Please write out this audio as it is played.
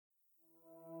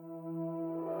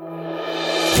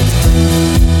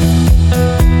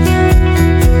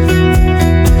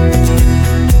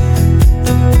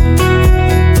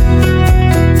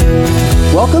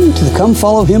Come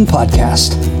Follow Him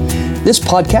podcast. This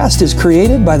podcast is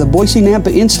created by the Boise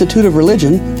Nampa Institute of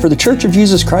Religion for the Church of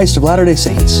Jesus Christ of Latter-day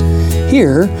Saints.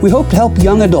 Here, we hope to help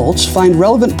young adults find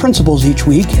relevant principles each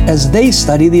week as they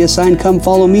study the assigned Come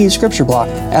Follow Me scripture block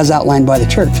as outlined by the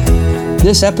church.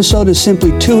 This episode is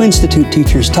simply two Institute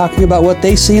teachers talking about what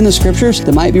they see in the scriptures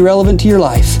that might be relevant to your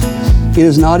life. It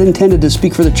is not intended to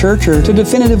speak for the church or to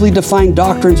definitively define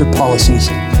doctrines or policies.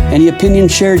 Any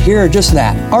opinions shared here are just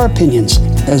that, our opinions,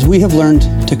 as we have learned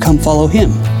to come follow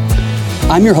Him.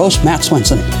 I'm your host, Matt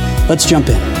Swenson. Let's jump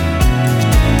in.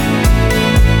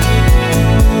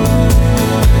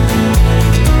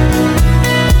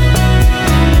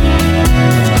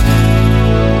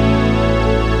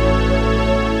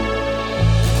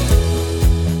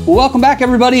 Welcome back,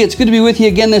 everybody. It's good to be with you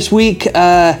again this week.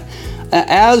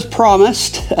 As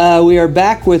promised, we are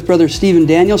back with Brother Stephen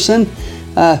Danielson,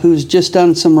 who's just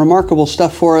done some remarkable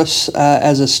stuff for us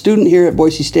as a student here at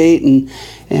Boise State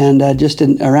and just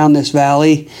around this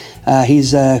valley.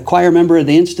 He's a choir member of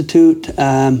the Institute,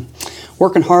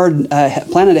 working hard,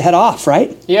 planning to head off,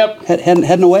 right? Yep.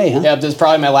 Heading away, huh? Yep, this is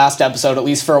probably my last episode, at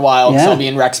least for a while, because I'll be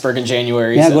in Rexburg in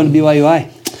January. Yeah, going to BYUI.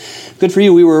 Good for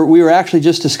you. We were actually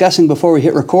just discussing before we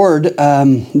hit record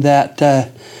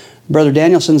that Brother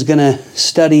Danielson's going to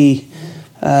study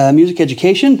music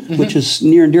education, which is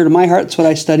near and dear to my heart. That's what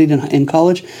I studied in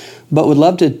college, but would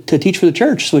love to teach for the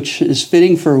church, which is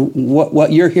fitting for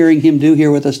what you're hearing him do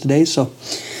here with us today. So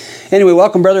anyway,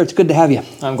 welcome, brother. It's good to have you.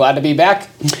 I'm glad to be back.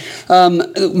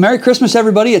 Merry Christmas,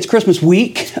 everybody. It's Christmas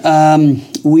week.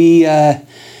 We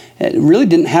really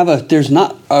didn't have there's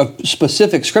not a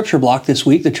specific scripture block this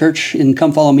week. The church in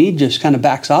Come Follow Me just kind of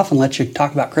backs off and lets you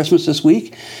talk about Christmas this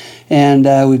week. And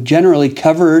we've generally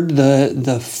covered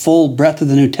the full breadth of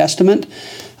the New Testament.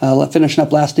 Finishing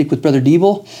up last week with Brother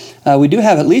Diebel. We do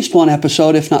have at least one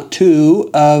episode, if not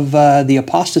two, of the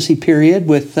apostasy period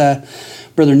with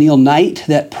Brother Neil Knight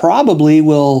that probably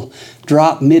will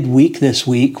drop midweek this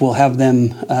week. We'll have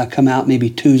them come out maybe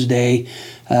Tuesday.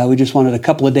 We just wanted a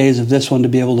couple of days of this one to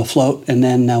be able to float, and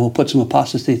then we'll put some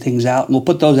apostasy things out, and we'll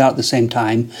put those out at the same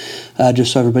time,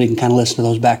 just so everybody can kind of listen to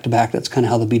those back to back. That's kind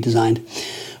of how they'll be designed.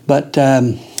 But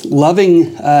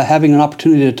loving having an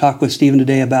opportunity to talk with Stephen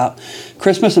today about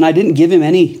Christmas, and I didn't give him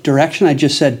any direction. I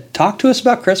just said, talk to us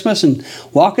about Christmas and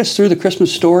walk us through the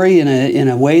Christmas story in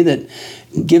a way that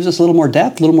gives us a little more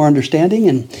depth, a little more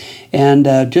understanding.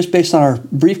 And just based on our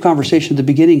brief conversation at the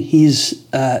beginning, he's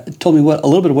told me a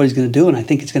little bit of what he's going to do, and I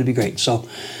think it's going to be great. So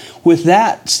with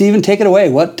that, Stephen, take it away.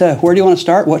 Where do you want to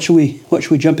start? What should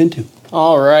we jump into?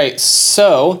 All right.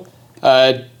 So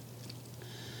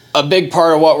a big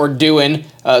part of what we're doing,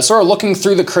 sort of looking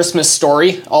through the Christmas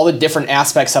story, all the different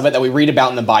aspects of it that we read about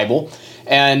in the Bible,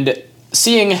 and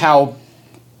seeing how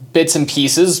bits and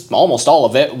pieces, almost all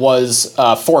of it, was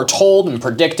foretold and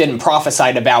predicted and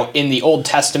prophesied about in the Old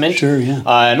Testament. Sure, yeah.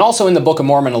 And also in the Book of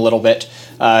Mormon a little bit,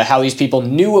 how these people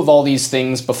knew of all these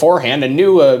things beforehand and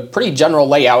knew a pretty general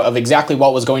layout of exactly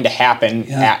what was going to happen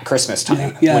at Christmas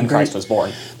time when Christ was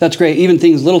born. That's great. Even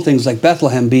little things like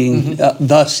Bethlehem being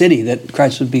the city that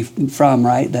Christ would be from,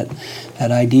 right?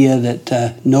 That idea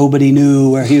that nobody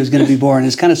knew where he was going to be born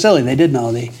is kind of silly. They did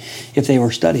know if they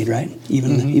were studied, right?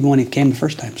 Even when he came the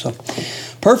first time. So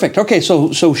perfect. Okay,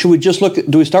 so should we just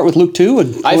do we start with Luke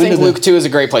 2? I think Luke 2 is a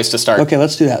great place to start. Okay,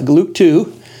 let's do that. Luke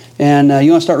 2. And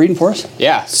you want to start reading for us?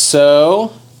 Yeah,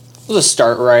 so we'll just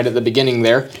start right at the beginning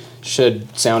there.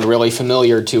 Should sound really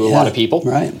familiar to a lot of people.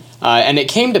 Right. And it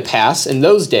came to pass in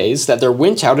those days that there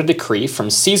went out a decree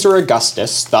from Caesar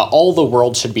Augustus that all the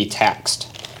world should be taxed.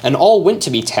 And all went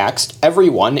to be taxed, every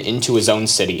one into his own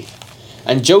city.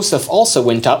 And Joseph also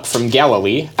went up from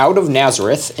Galilee, out of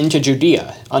Nazareth, into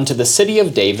Judea, unto the city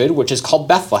of David, which is called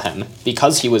Bethlehem,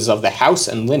 because he was of the house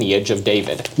and lineage of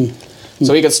David.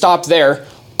 So we could stop there.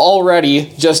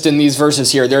 Already, just in these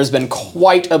verses here, there's been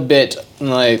quite a bit,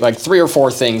 like 3 or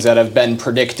 4 things that have been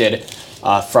predicted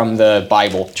from the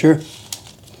Bible. Sure.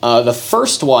 The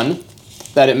first one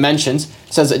that it mentions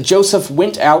says that Joseph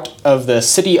went out of the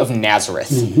city of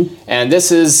Nazareth. And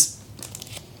this is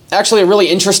actually a really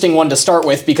interesting one to start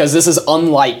with because this is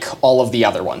unlike all of the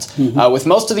other ones. With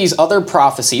most of these other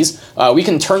prophecies, we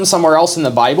can turn somewhere else in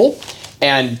the Bible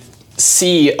and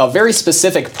see a very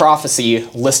specific prophecy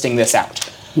listing this out.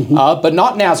 But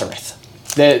not Nazareth.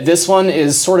 This one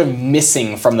is sort of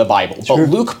missing from the Bible. Sure. But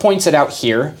Luke points it out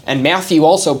here, and Matthew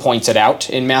also points it out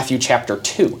in Matthew chapter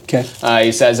 2. Okay.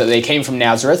 He says that they came from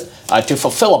Nazareth to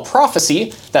fulfill a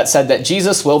prophecy that said that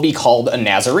Jesus will be called a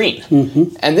Nazarene.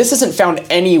 And this isn't found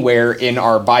anywhere in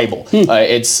our Bible.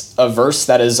 It's a verse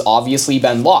that has obviously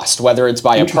been lost, whether it's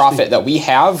by a prophet that we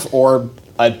have or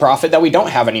a prophet that we don't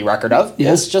have any record of.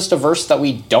 Yeah. It's just a verse that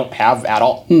we don't have at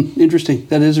all. Interesting.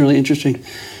 That is really interesting.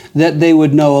 That they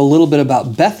would know a little bit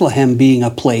about Bethlehem being a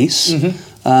place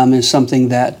is something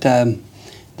that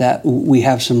that we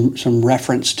have some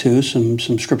reference to, some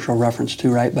scriptural reference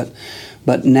to, right?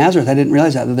 But Nazareth, I didn't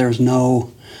realize that there's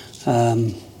no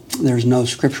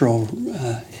scriptural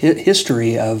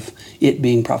history of it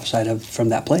being prophesied of from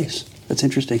that place. That's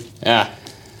interesting. Yeah.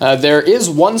 There is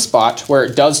one spot where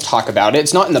it does talk about it.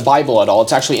 It's not in the Bible at all.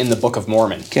 It's actually in the Book of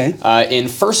Mormon. Okay. In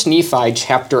 1 Nephi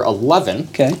chapter 11,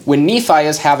 Okay. when Nephi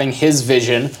is having his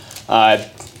vision,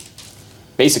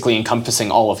 basically encompassing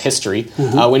all of history,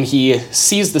 when he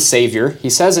sees the Savior, he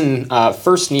says in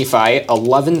 1 Nephi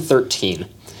 11:13,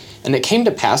 "And it came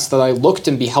to pass that I looked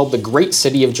and beheld the great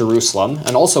city of Jerusalem,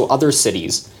 and also other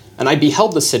cities, and I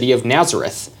beheld the city of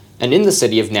Nazareth. And in the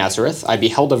city of Nazareth I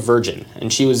beheld a virgin,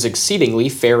 and she was exceedingly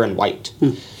fair and white."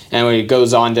 And it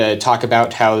goes on to talk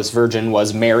about how this virgin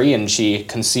was Mary, and she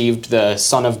conceived the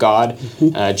Son of God,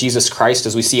 Jesus Christ,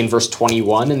 as we see in verse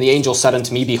 21. "And the angel said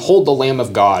unto me, Behold the Lamb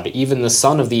of God, even the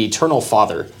Son of the Eternal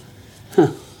Father."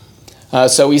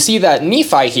 So we see that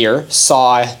Nephi here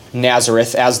saw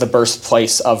Nazareth as the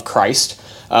birthplace of Christ,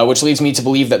 which leads me to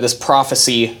believe that this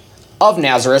prophecy of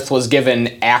Nazareth was given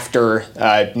after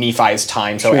Nephi's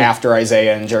time, so after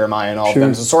Isaiah and Jeremiah and all of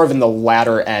them, so sort of in the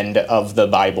latter end of the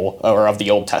Bible, or of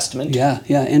the Old Testament. Yeah,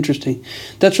 interesting.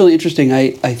 That's really interesting.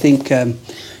 I think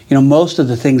most of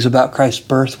the things about Christ's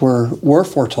birth were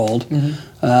foretold,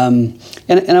 and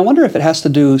I wonder if it has to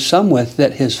do some with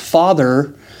that his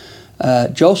father,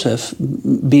 Joseph,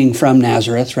 being from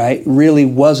Nazareth, right, really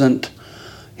wasn't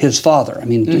his father. I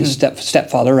mean, his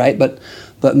stepfather, right,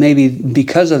 But maybe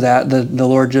because of that, the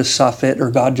Lord just saw fit, or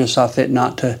God just saw fit,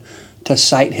 not to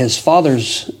cite his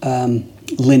father's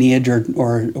lineage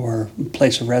or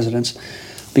place of residence,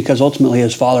 because ultimately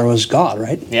his father was God,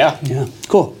 right? Yeah. Yeah.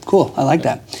 Cool. I like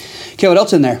that. Okay, what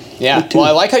else in there? Yeah. Well,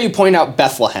 I like how you point out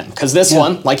Bethlehem, because this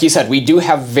one, like you said, we do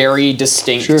have very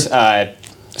distinct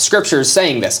scriptures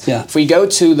saying this. Yeah. If we go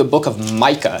to the book of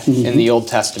Micah in the Old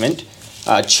Testament,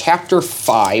 chapter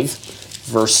 5,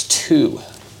 verse 2.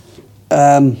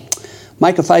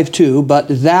 Micah 5:2, "But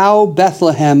thou,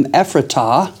 Bethlehem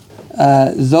Ephratah,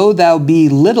 though thou be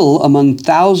little among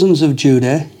thousands of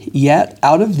Judah, yet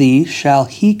out of thee shall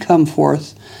he come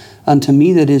forth unto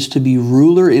me that is to be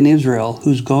ruler in Israel,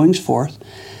 whose goings forth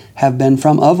have been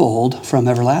from of old, from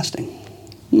everlasting."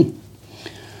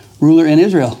 Ruler in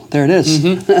Israel. There it is.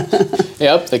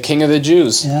 Yep, the King of the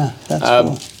Jews. Yeah, that's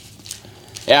cool.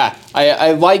 Yeah,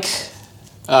 I like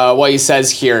what he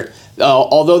says here.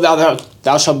 "Although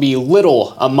thou shalt be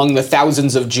little among the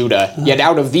thousands of Judah, yet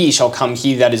out of thee shall come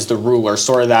he that is the ruler,"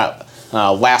 sort of that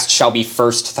last shall be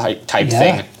first type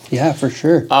thing. Yeah, for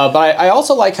sure. But I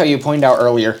also like how you pointed out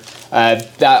earlier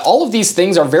that all of these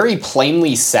things are very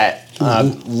plainly set,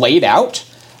 laid out,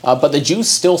 but the Jews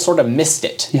still sort of missed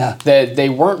it. Yeah. They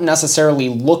weren't necessarily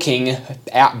looking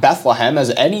at Bethlehem as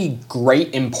any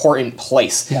great important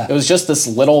place. Yeah. It was just this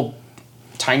little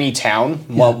tiny town,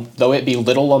 well, though it be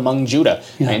little among Judah.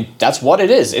 Yeah. And that's what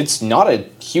it is. It's not a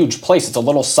huge place. It's a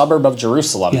little suburb of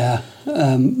Jerusalem. Yeah.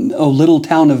 Little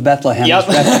town of Bethlehem Yep.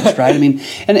 is referenced, right? I mean,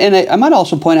 and I might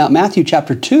also point out Matthew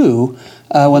chapter 2,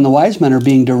 when the wise men are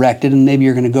being directed, and maybe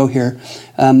you're going to go here,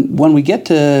 when we get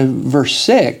to verse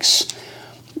 6,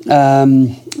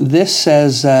 this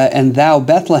says, "And thou,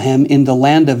 Bethlehem, in the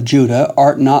land of Judah,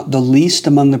 art not the least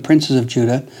among the princes of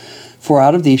Judah, for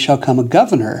out of thee shall come a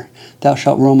governor. Thou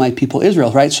shalt rule my people Israel,"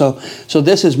 right? So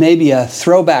this is maybe a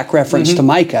throwback reference to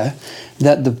Micah,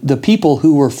 that the people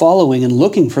who were following and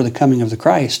looking for the coming of the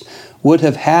Christ would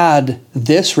have had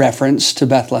this reference to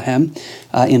Bethlehem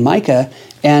in Micah,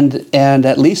 and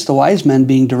at least the wise men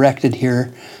being directed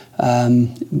here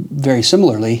very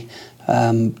similarly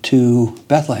to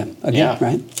Bethlehem again,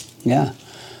 right? Yeah.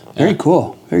 Very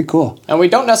cool. Very cool. And we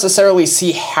don't necessarily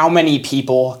see how many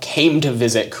people came to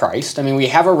visit Christ. I mean, we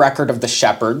have a record of the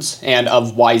shepherds and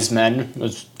of wise men. It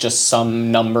was just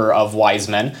some number of wise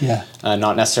men. Yeah.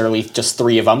 Not necessarily just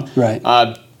 3 of them. Right.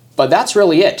 But that's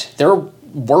really it. There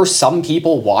were some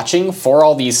people watching for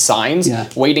all these signs,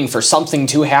 waiting for something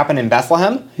to happen in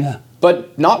Bethlehem. Yeah.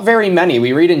 But not very many.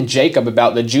 We read in Jacob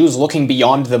about the Jews looking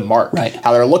beyond the mark. Right.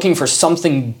 How they're looking for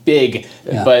something big,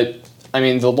 but I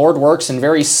mean, the Lord works in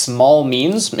very small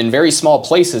means, in very small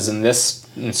places in this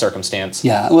circumstance.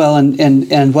 Yeah, well,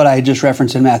 and what I just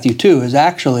referenced in Matthew 2 is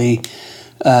actually,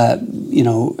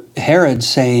 Herod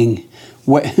saying,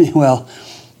 well,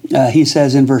 he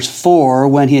says in verse 4,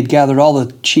 when he had gathered all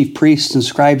the chief priests and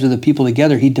scribes of the people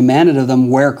together, he demanded of them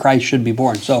where Christ should be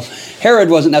born. So Herod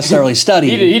wasn't necessarily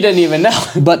studying. He didn't even know.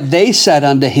 But they said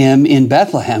unto him in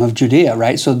Bethlehem of Judea,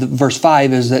 right? So verse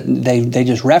 5 is that they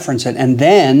just reference it. And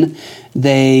then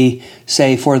they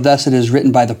say, for thus it is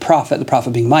written by the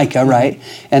prophet being Micah, right?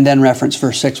 And then reference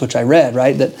verse 6, which I read,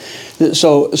 right?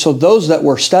 So those that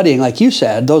were studying, like you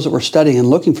said, those that were studying and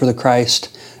looking for the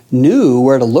Christ knew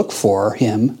where to look for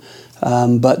him,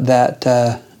 but that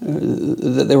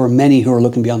there were many who were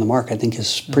looking beyond the mark, I think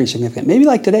is pretty significant. Maybe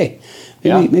like today.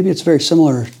 Maybe it's a very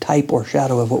similar type or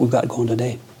shadow of what we've got going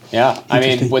today. Yeah, I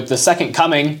mean, with the second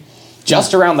coming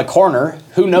just around the corner,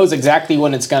 who knows exactly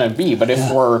when it's going to be? But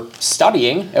if we're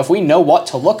studying, if we know what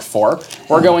to look for,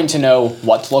 we're going to know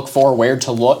what to look for, where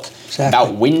to look,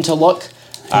 about when to look.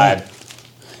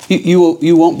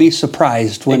 You won't be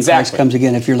surprised when Christ comes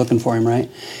again if you're looking for him,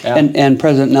 right? Yeah. And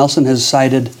President Nelson has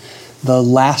cited the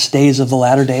last days of the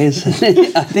latter days.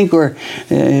 I think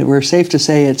we're safe to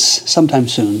say it's sometime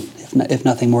soon, if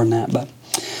nothing more than that. But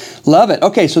love it.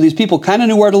 Okay, so these people kind of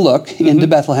knew where to look into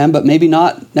Bethlehem, but maybe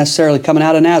not necessarily coming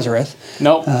out of Nazareth.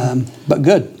 Nope. But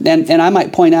good. And I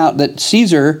might point out that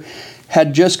Caesar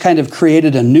had just kind of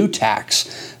created a new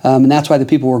tax, and that's why the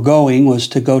people were going, was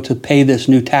to go to pay this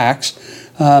new tax.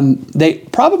 They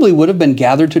probably would have been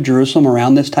gathered to Jerusalem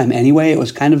around this time anyway. It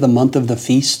was kind of the month of the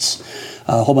feasts.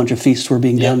 A whole bunch of feasts were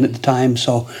being done at the time,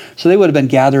 so they would have been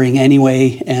gathering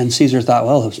anyway. And Caesar thought,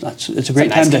 well, it's a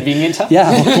great time to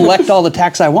I'll collect all the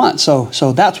tax I want. So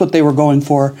that's what they were going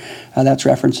for. That's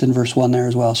referenced in verse 1 there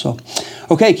as well. So,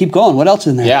 okay, keep going. What else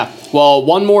in there? Yeah. Well,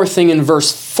 one more thing in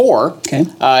verse 4.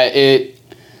 Okay.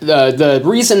 The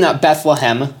reason that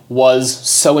Bethlehem was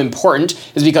so important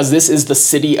is because this is the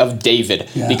city of David.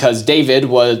 Yeah. Because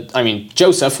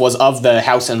Joseph was of the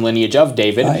house and lineage of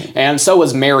David, right. And so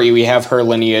was Mary. We have her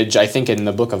lineage, I think, in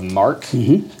the book of Mark.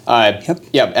 Yep.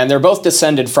 And they're both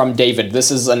descended from David.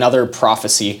 This is another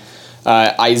prophecy.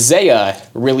 Isaiah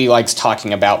really likes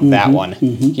talking about that one.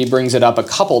 He brings it up a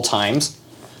couple times.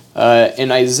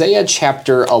 In Isaiah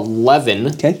chapter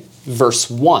 11, verse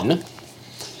 1,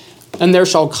 and there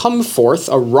shall come forth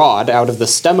a rod out of the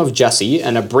stem of Jesse,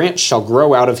 and a branch shall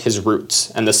grow out of his roots.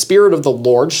 And the Spirit of the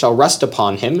Lord shall rest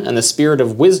upon him, and the Spirit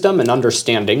of wisdom and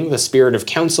understanding, the Spirit of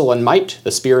counsel and might, the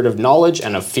Spirit of knowledge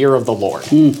and of fear of the Lord.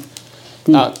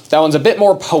 That one's a bit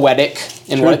more poetic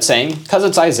in what it's saying, because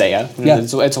it's Isaiah.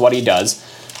 It's what he does.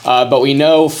 But we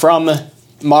know from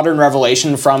modern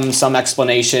revelation, from some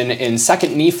explanation in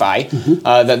 2nd Nephi,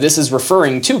 that this is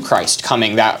referring to Christ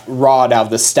coming, that rod out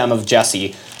of the stem of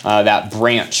Jesse, that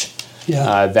branch,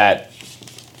 that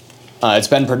it's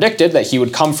been predicted that he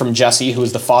would come from Jesse, who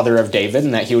is the father of David,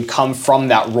 and that he would come from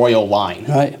that royal line.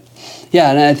 Right. Yeah,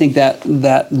 and I think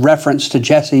that reference to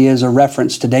Jesse is a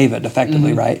reference to David,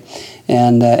 effectively, right?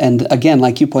 And again,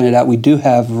 like you pointed out, we do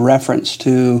have reference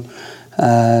to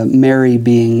Mary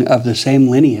being of the same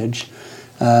lineage.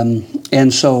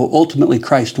 And so ultimately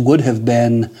Christ would have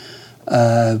been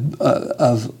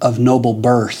of noble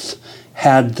birth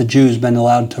had the Jews been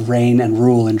allowed to reign and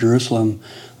rule in Jerusalem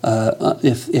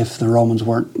if the Romans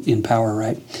weren't in power,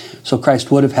 right? So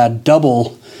Christ would have had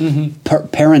double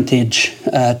parentage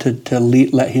to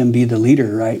let him be the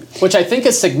leader, right? Which I think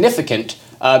is significant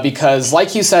because,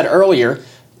 like you said earlier,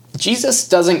 Jesus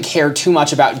doesn't care too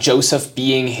much about Joseph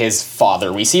being his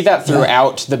father. We see that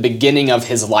throughout the beginning of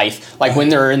his life. Like when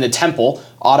they're in the temple,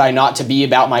 ought I not to be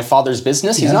about my father's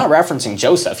business? He's not referencing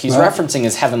Joseph. He's referencing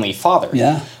his heavenly father.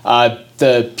 Yeah.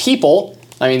 The people,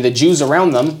 the Jews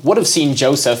around them, would have seen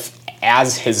Joseph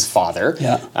as his father.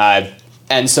 Yeah.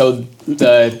 And so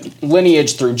the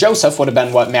lineage through Joseph would have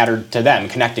been what mattered to them,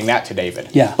 connecting that to David.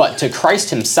 Yeah. But to Christ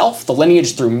himself, the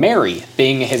lineage through Mary,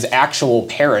 being his actual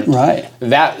parent,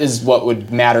 that is what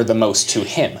would matter the most to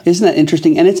him. Isn't that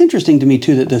interesting? And it's interesting to me,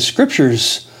 too, that the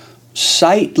scriptures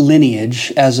cite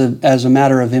lineage as a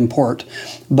matter of import.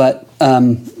 But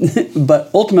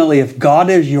ultimately, if God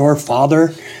is your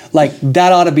father,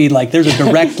 that ought to be there's a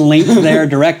direct link there,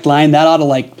 direct line. That ought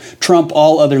to trump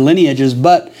all other lineages.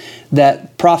 But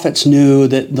that prophets knew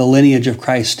that the lineage of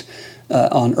Christ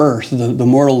on earth, the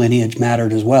mortal lineage,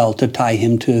 mattered as well to tie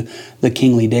him to the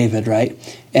kingly David, right?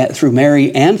 Through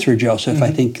Mary and through Joseph.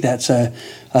 I think that's a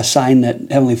sign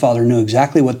that Heavenly Father knew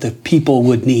exactly what the people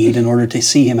would need in order to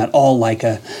see him at all like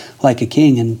a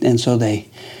king, and so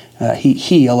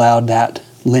he allowed that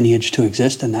lineage to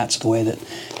exist, and that's the way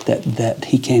that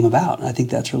he came about. I think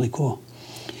that's really cool.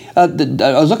 I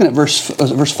was looking at verse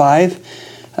 5.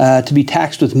 To be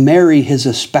taxed with Mary, his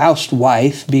espoused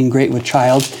wife, being great with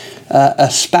child.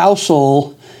 A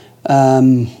spousal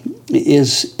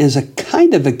is a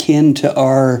kind of akin to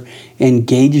our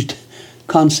engaged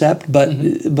concept,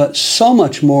 but so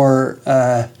much more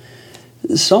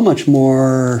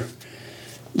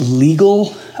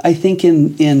legal, I think,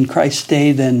 in Christ's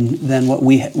day than what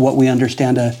we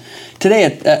understand.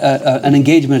 Today, an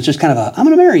engagement is just kind of I'm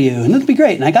going to marry you, and it'll be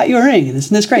great, and I got you a ring, and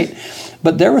isn't this great?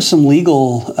 But there was some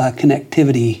legal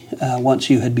connectivity once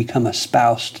you had become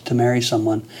espoused to marry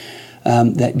someone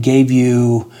that gave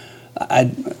you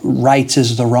rights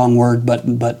is the wrong word, but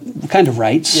kind of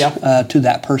rights to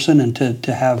that person, and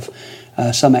to have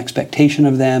some expectation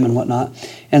of them and whatnot.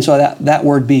 And so that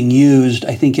word being used,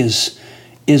 I think, is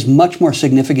much more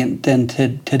significant than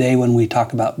today when we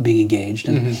talk about being engaged.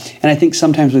 And I think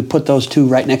sometimes we put those two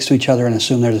right next to each other and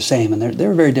assume they're the same, and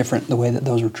they're very different the way that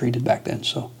those were treated back then.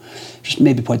 So just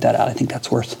maybe point that out. I think that's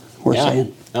worth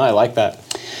saying. No, I like that.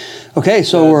 Okay,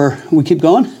 so we keep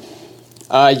going?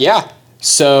 Yeah.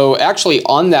 So actually,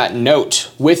 on that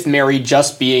note, with Mary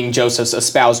just being Joseph's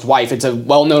espoused wife, it's a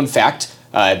well-known fact.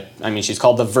 She's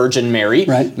called the Virgin Mary.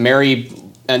 Right. Mary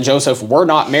and Joseph were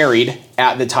not married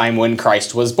at the time when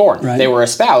Christ was born. Right. They were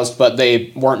espoused, but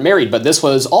they weren't married. But this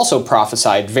was also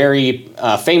prophesied, very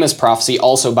famous prophecy,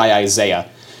 also by Isaiah.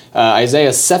 Isaiah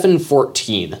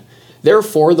 7:14.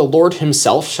 Therefore the Lord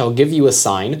himself shall give you a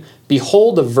sign.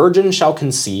 Behold, a virgin shall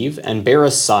conceive and bear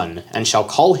a son, and shall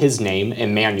call his name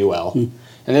Emmanuel.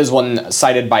 And there's one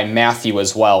cited by Matthew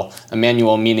as well.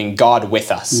 Emmanuel meaning God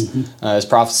with us. This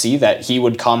prophecy that he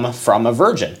would come from a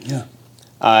virgin. Yeah.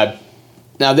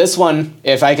 Now this one,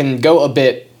 if I can go a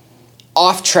bit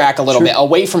off track a little bit,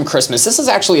 away from Christmas, this is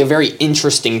actually a very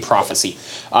interesting prophecy.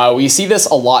 We see this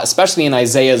a lot, especially in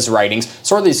Isaiah's writings,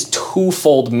 sort of this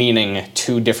twofold meaning,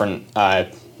 two different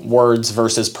words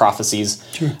versus prophecies.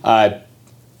 Sure.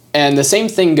 And the same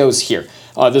thing goes here.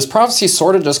 This prophecy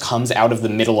sort of just comes out of the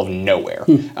middle of nowhere.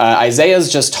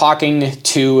 Isaiah's just talking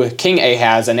to King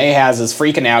Ahaz, and Ahaz is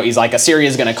freaking out. He's like,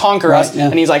 Assyria's going to conquer us. Yeah.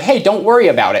 And he's like, hey, don't worry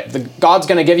about it. God's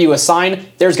going to give you a sign.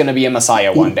 There's going to be a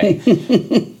Messiah one day.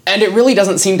 And it really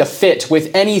doesn't seem to fit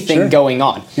with anything going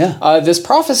on. Yeah. This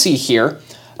prophecy here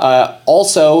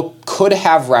also could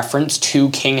have reference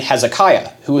to King Hezekiah,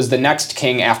 who was the next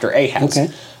king after Ahaz.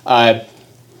 Okay.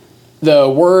 The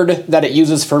word that it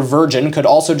uses for virgin could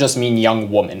also just mean young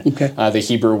woman, the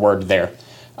Hebrew word there.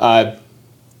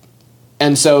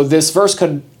 And so this verse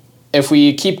could, if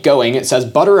we keep going, it says,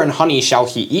 butter and honey shall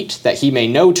he eat, that he may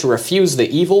know to refuse the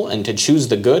evil and to choose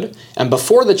the good. And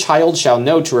before the child shall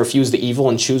know to refuse the evil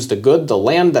and choose the good, the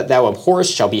land that thou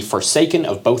abhorrest shall be forsaken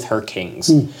of both her kings.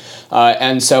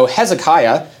 And so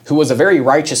Hezekiah, who was a very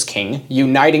righteous king,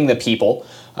 uniting the people,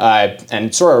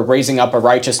 and sort of raising up a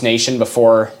righteous nation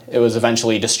before it was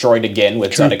eventually destroyed again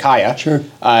with Zedekiah.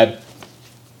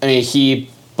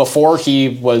 Before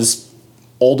he was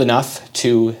old enough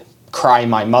to cry,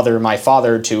 my mother, my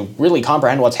father, to really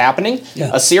comprehend what's happening,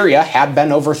 Assyria had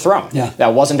been overthrown.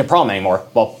 That wasn't a problem anymore.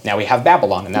 Well, now we have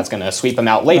Babylon, and that's going to sweep them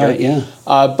out later.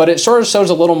 But it sort of shows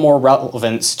a little more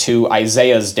relevance to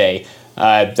Isaiah's day.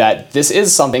 That this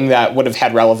is something that would have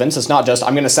had relevance. It's not just,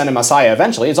 I'm going to send a Messiah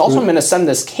eventually. It's also, I'm going to send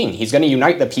this king. He's going to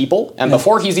unite the people. And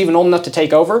before he's even old enough to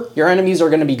take over, your enemies are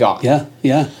going to be gone.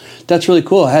 Yeah. That's really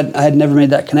cool. I had never made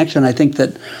that connection. I think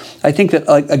that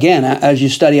again, as you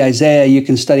study Isaiah, you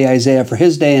can study Isaiah for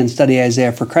his day and study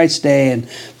Isaiah for Christ's day and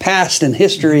past and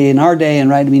history in our day.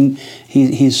 And right, I mean,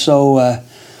 he's so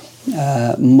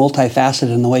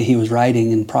multifaceted in the way he was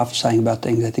writing and prophesying about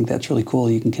things. I think that's really cool.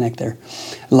 You can connect there.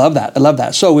 I love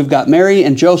that. So we've got Mary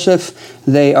and Joseph.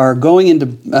 They are going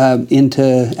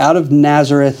into out of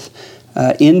Nazareth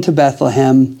into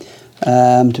Bethlehem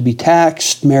to be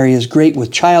taxed. Mary is great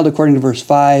with child, according to verse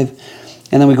 5.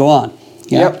 And then we go on.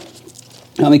 Yep.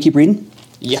 Want me to keep reading?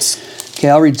 Yes. Okay,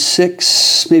 I'll read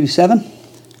 6, maybe 7.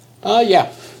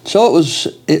 Yeah. So it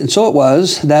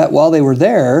was that while they were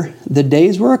there, the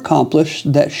days were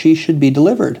accomplished that she should be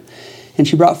delivered. And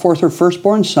she brought forth her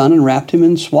firstborn son and wrapped him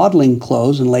in swaddling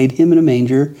clothes and laid him in a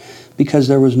manger because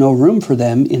there was no room for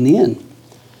them in the inn.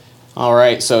 All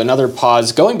right, so another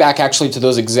pause. Going back actually to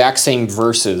those exact same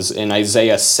verses in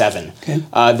Isaiah 7.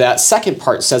 That second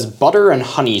part says, butter and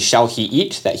honey shall he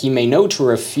eat, that he may know to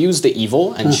refuse the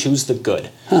evil and choose the good.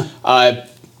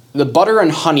 The butter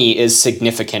and honey is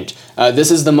significant. This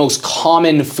is the most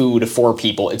common food for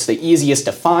people. It's the easiest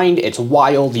to find. It's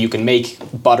wild. You can make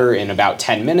butter in about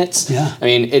 10 minutes. I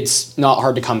mean, it's not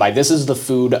hard to come by. This is the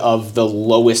food of the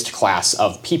lowest class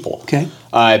of people.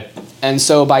 And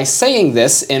so by saying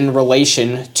this in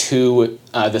relation to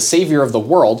the Savior of the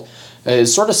world,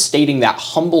 is sort of stating that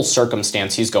humble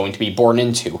circumstance he's going to be born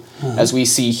into. As we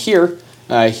see here,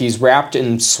 he's wrapped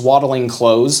in swaddling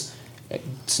clothes,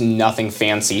 It's nothing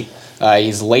fancy.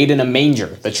 He's laid in a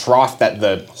manger, the trough that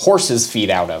the horses feed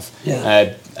out of.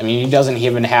 Yeah. I mean, he doesn't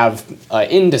even have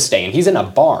inn to stay in. He's in a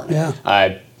barn.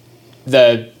 Yeah.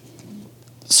 The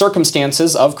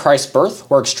circumstances of Christ's birth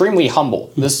were extremely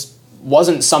humble. This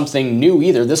wasn't something new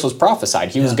either. This was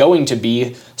prophesied. He was going to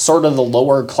be sort of the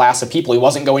lower class of people. He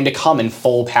wasn't going to come in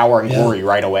full power and glory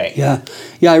right away. Yeah,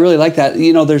 I really like that.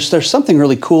 You know, there's something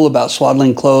really cool about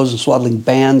swaddling clothes and swaddling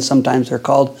bands, sometimes they're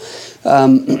called.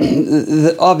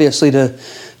 Obviously to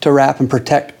wrap and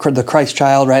protect the Christ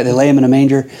child, right? They lay him in a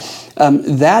manger.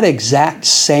 That exact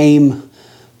same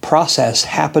process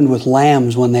happened with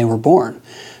lambs when they were born.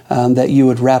 That you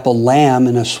would wrap a lamb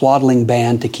in a swaddling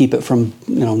band to keep it from,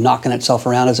 knocking itself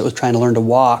around as it was trying to learn to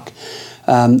walk.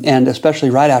 And especially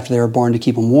right after they were born, to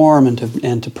keep them warm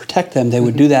and to protect them, they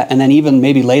would do that, and then even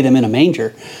maybe lay them in a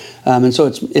manger. And so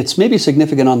it's maybe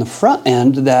significant on the front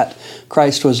end that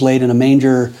Christ was laid in a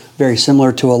manger, very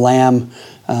similar to a lamb,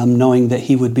 knowing that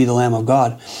he would be the Lamb of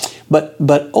God.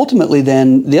 But ultimately,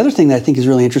 then the other thing that I think is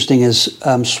really interesting is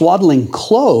swaddling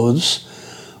clothes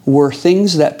were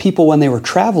things that people, when they were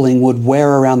traveling, would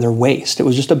wear around their waist. It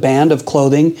was just a band of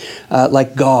clothing,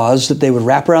 like gauze, that they would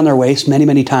wrap around their waist many,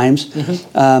 many times,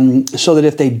 so that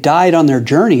if they died on their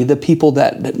journey, the people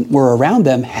that were around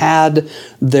them had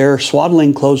their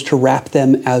swaddling clothes to wrap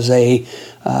them as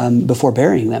before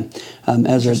burying them,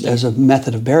 as a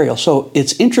method of burial. So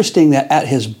it's interesting that at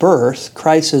his birth,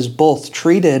 Christ is both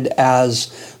treated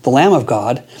as the Lamb of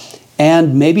God,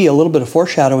 and maybe a little bit of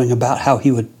foreshadowing about how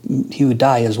he would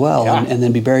die as well, and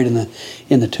then be buried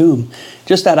in the tomb.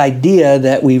 Just that idea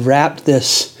that we wrapped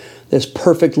this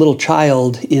perfect little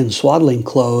child in swaddling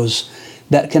clothes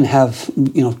that can have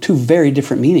two very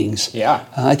different meanings. Yeah,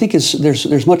 I think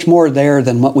there's much more there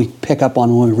than what we pick up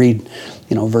on when we read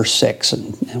verse 6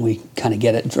 and we kind of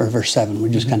get it, or verse 7. We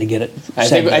just kind of get it.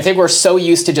 I think we're so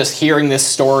used to just hearing this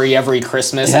story every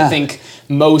Christmas. Yeah. I think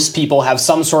most people have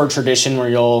some sort of tradition where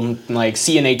you'll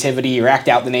see a nativity or act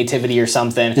out the nativity or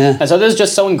something. Yeah. And so this is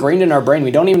just so ingrained in our brain,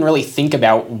 we don't even really think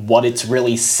about what it's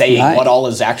really saying, Right. what all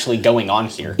is actually going on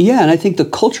here. Yeah, and I think the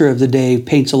culture of the day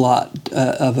paints a lot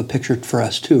of a picture for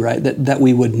us too, right? That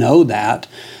we would know that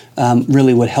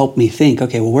really would help me think,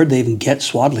 okay, well, where'd they even get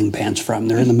swaddling bands from?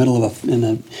 They're in the middle of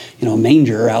a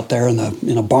manger out there in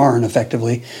a barn,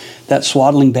 effectively. That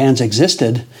swaddling bands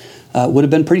existed would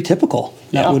have been pretty typical.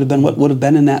 That would have been what would have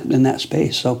been in that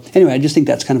space. So anyway, I just think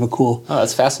that's kind of a cool,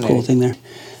 that's fascinating, cool thing there.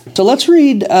 So let's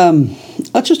read.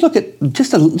 Let's just look at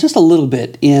just a little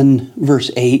bit in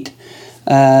verse 8,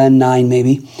 9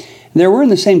 maybe. There were in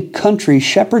the same country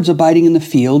shepherds abiding in the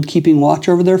field, keeping watch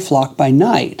over their flock by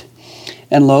night.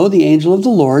 And lo, the angel of the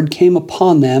Lord came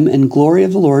upon them, and glory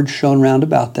of the Lord shone round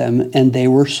about them, and they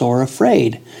were sore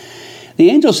afraid. The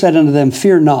angel said unto them,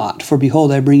 Fear not, for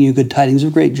behold, I bring you good tidings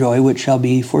of great joy, which shall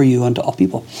be for you unto all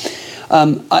people.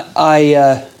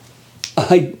 I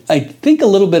think a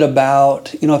little bit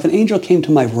about, if an angel came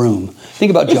to my room, think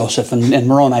about Joseph and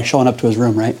Moroni showing up to his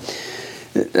room, right?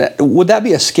 Would that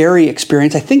be a scary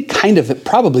experience? I think kind of it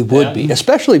probably would be,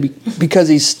 especially because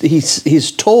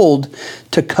he's told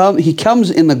to come. He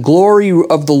comes in the glory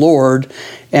of the Lord,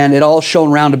 and it all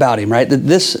shone round about him. Right? That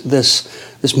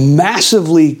this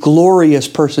massively glorious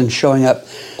person showing up.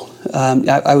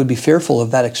 I would be fearful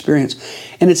of that experience.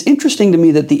 And it's interesting to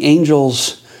me that the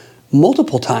angels,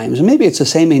 multiple times, and maybe it's the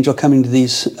same angel coming to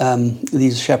these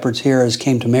shepherds here as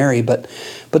came to Mary, but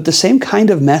the same kind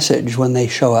of message when they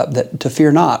show up, that to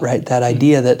fear not, right? That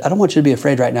idea that I don't want you to be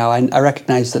afraid right now. I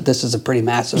recognize that this is a pretty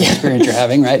massive experience you're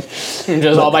having, right? You're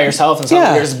just all by yourself, and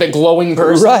suddenly there's a big glowing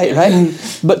person.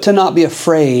 Right. But to not be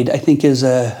afraid, I think, is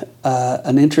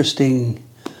an interesting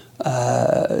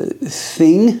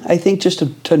thing, I think, just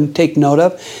to take note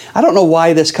of. I don't know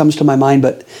why this comes to my mind,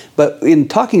 but in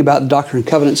talking about the Doctrine and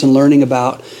Covenants and learning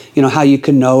about how you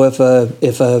can know if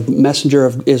a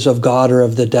messenger is of God or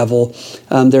of the devil,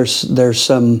 there's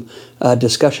some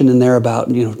discussion in there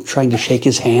about trying to shake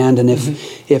his hand, and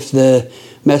if the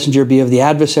messenger be of the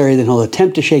adversary, then he'll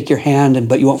attempt to shake your hand,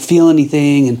 but you won't feel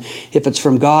anything. And if it's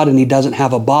from God and he doesn't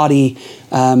have a body,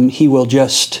 he will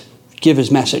just give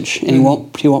his message, and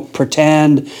he won't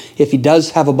pretend. If he does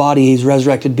have a body, he's a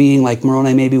resurrected being, like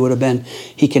Moroni maybe would have been.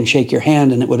 He can shake your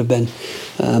hand, and it would have been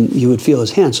you would feel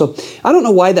his hand. So I don't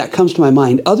know why that comes to my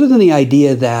mind, other than the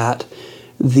idea that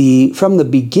from the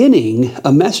beginning,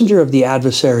 a messenger of the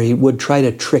adversary would try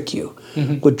to trick you,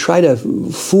 would try to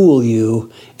fool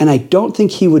you, and I don't think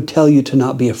he would tell you to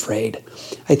not be afraid.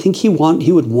 I think he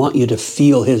would want you to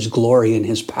feel his glory and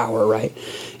his power, right?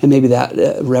 And maybe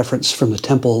that reference from the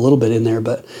temple a little bit in there,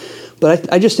 but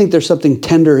I just think there's something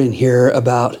tender in here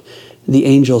about the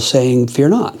angel saying, "Fear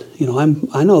not."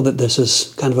 I know that this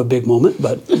is kind of a big moment,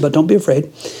 but don't be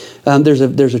afraid. There's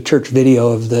a church video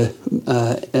of the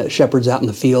shepherds out in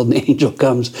the field, and the angel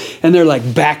comes, and they're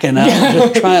like backing up,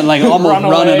 just trying, like almost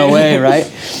running away, right?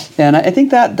 And I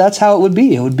think that's how it would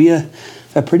be. It would be a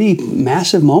pretty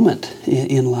massive moment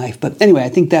in life. But anyway, I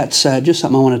think that's just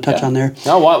something I want to touch on there.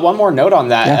 No, one more note on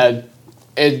that. Yeah.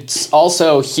 It's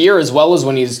also here, as well as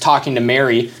when he's talking to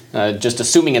Mary, just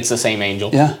assuming it's the same angel.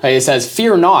 Yeah. He says,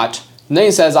 "Fear not." And then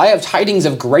he says, "I have tidings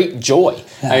of great joy."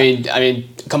 Yeah. I mean,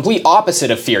 complete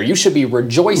opposite of fear. You should be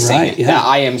rejoicing that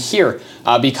I am here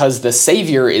because the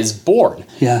Savior is born.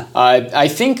 Yeah. I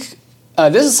think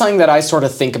this is something that I sort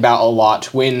of think about a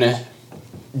lot when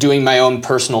doing my own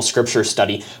personal scripture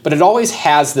study, but it always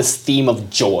has this theme of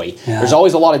joy. Yeah. There's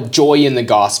always a lot of joy in the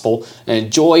gospel,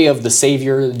 and joy of the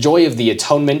Savior, joy of the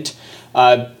atonement,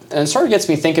 and it sort of gets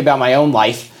me thinking about my own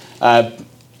life.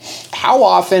 How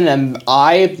often are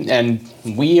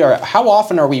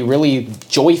we really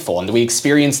joyful, and do we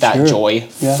experience that joy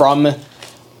from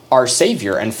our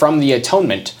Savior and from the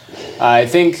atonement? I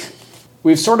think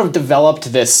we've sort of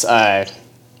developed this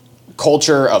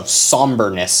culture of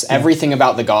somberness. Yeah. Everything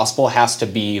about the gospel has to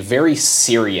be very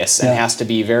serious and has to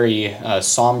be very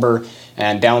somber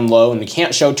and down low, and we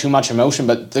can't show too much emotion,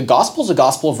 but the gospel is a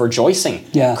gospel of rejoicing.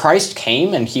 Yeah. Christ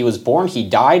came and he was born, he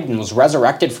died and was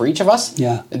resurrected for each of us.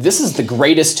 Yeah. This is the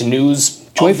greatest news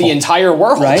of the entire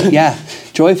world. Right? Yeah.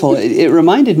 Joyful. It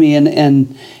reminded me,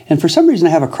 and for some reason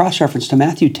I have a cross-reference to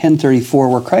Matthew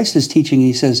 10:34, where Christ is teaching,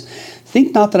 he says,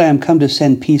 "Think not that I am come to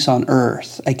send peace on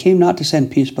earth. I came not to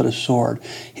send peace, but a sword."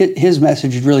 His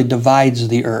message really divides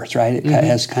the earth, right? It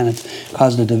has kind of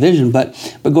caused a division. But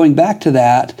going back to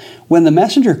that, when the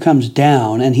messenger comes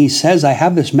down and he says, "I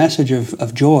have this message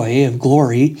of joy, of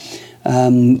glory,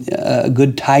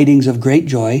 good tidings of great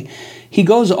joy," he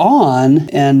goes on,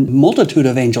 and multitude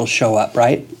of angels show up,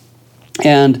 right?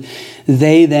 And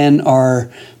they then are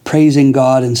praising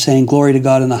God and saying, "Glory to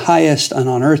God in the highest, and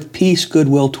on earth peace,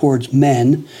 goodwill towards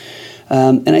men."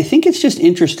 And I think it's just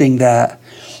interesting that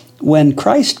when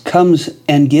Christ comes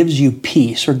and gives you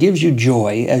peace or gives you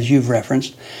joy, as you've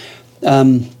referenced,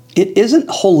 it isn't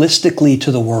holistically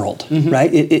to the world,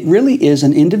 right? It really is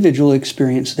an individual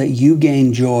experience that you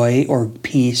gain joy or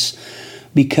peace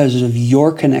because of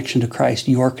your connection to Christ,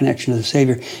 your connection to the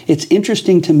Savior. It's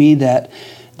interesting to me that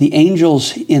the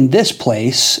angels in this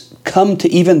place come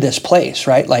to even this place,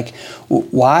 right? Like,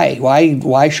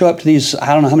 why show up to these,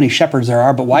 I don't know how many shepherds there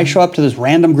are, but why show up to this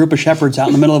random group of shepherds out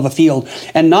in the middle of a field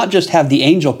and not just have the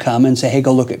angel come and say, "Hey,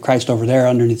 go look at Christ over there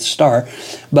underneath the star,"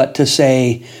 but to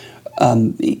say,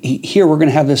 here we're going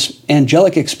to have this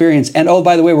angelic experience, and oh,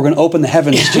 by the way, we're going to open the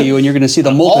heavens to you, and you're going to see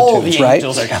the multitudes, right?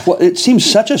 Well, it seems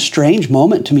such a strange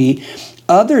moment to me,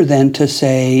 other than to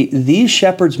say these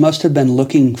shepherds must have been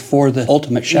looking for the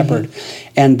ultimate shepherd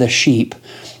and the sheep,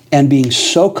 and being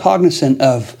so cognizant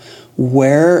of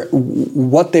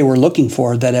what they were looking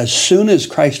for, that as soon as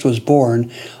Christ was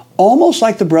born, almost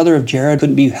like the brother of Jared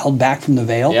couldn't be held back from the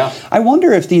veil. Yeah. I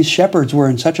wonder if these shepherds were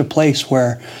in such a place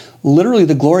where literally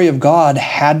the glory of God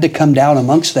had to come down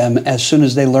amongst them as soon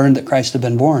as they learned that Christ had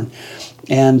been born.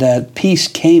 And peace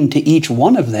came to each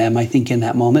one of them, I think, in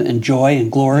that moment, and joy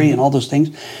and glory and all those things.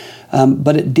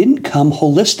 But it didn't come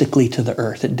holistically to the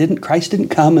earth. Christ didn't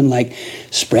come and like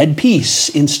spread peace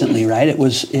instantly, right? It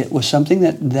was something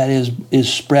that is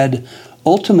spread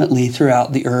ultimately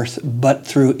throughout the earth, but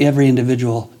through every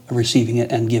individual receiving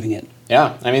it and giving it.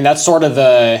 Yeah, I mean, that's sort of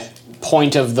the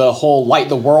point of the whole Light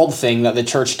the World thing that the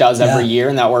church does every year,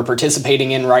 and that we're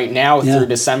participating in right now through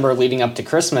December leading up to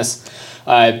Christmas,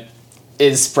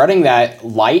 is spreading that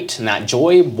light and that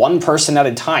joy one person at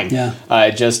a time.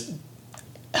 Just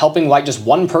helping light just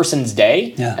one person's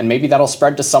day, and maybe that'll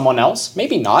spread to someone else.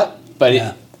 Maybe not, but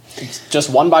it's just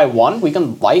one by one, we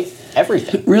can light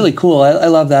everything. Really cool. I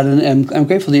love that, and I'm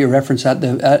grateful that you referenced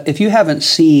that. If you haven't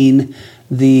seen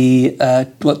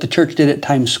what the church did at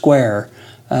Times Square,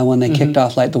 when they kicked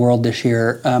off Light the World this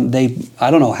year,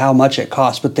 I don't know how much it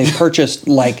cost, but they purchased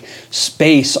like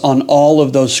space on all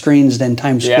of those screens in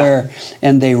Times Square,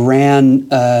 and they ran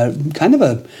kind of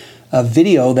a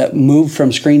video that moved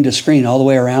from screen to screen all the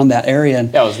way around that area.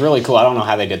 And it was really cool. I don't know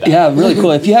how they did that. Yeah, really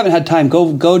cool. If you haven't had time, go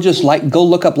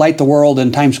look up Light the World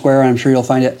in Times Square, and I'm sure you'll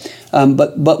find it.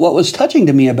 But what was touching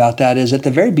to me about that is at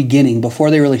the very beginning,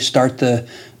 before they really start the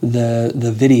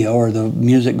video or the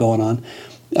music going on,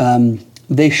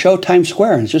 they show Times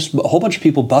Square, and it's just a whole bunch of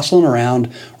people bustling around,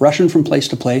 rushing from place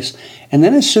to place. And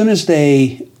then as soon as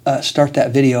they start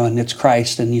that video and it's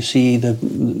Christ, and you see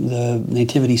the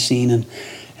nativity scene and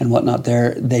whatnot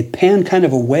there, they pan kind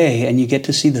of away, and you get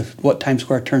to see what Times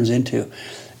Square turns into.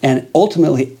 And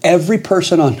ultimately, every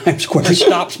person on Times Square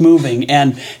stops moving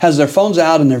and has their phones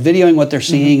out, and they're videoing what they're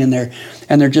seeing, and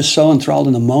they're just so enthralled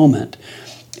in the moment.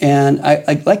 And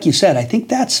I like you said, I think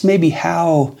that's maybe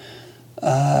how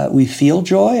we feel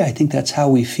joy. I think that's how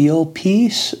we feel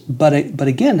peace. But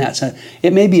again,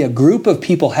 it may be a group of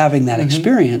people having that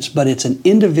experience, but it's an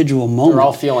individual moment. They're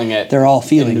all feeling it. They're all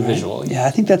feeling individually. Right? Yeah,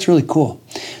 I think that's really cool.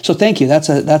 So thank you. That's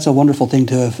a wonderful thing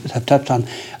to have touched on.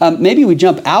 Maybe we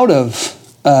jump out of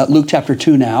Luke chapter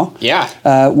 2 now. Yeah.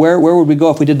 Where would we go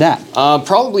if we did that?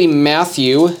 Probably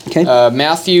Matthew. Okay.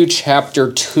 Matthew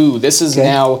chapter 2. This is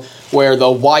now where the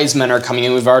wise men are coming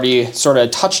in. We've already sort of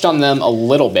touched on them a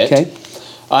little bit. Okay.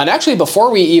 And actually,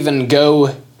 before we even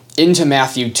go into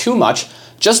Matthew too much,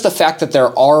 just the fact that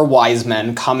there are wise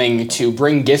men coming to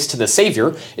bring gifts to the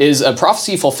Savior is a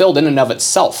prophecy fulfilled in and of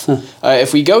itself.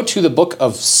 If we go to the book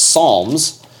of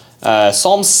Psalms,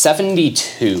 Psalm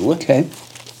 72. Okay.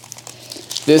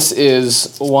 This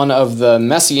is one of the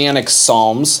messianic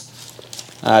psalms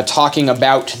talking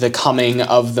about the coming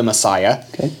of the Messiah.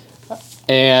 Okay.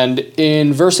 And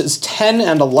in verses 10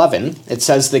 and 11, it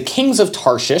says, "The kings of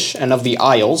Tarshish and of the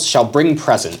isles shall bring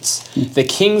presents. The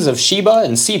kings of Sheba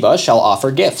and Seba shall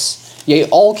offer gifts. Yea,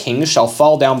 all kings shall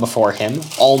fall down before him.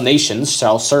 All nations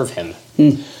shall serve him."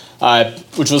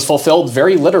 Which was fulfilled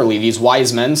very literally. These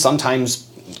wise men, sometimes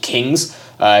kings,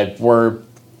 were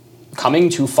coming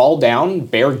to fall down,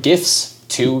 bear gifts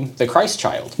to the Christ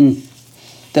child.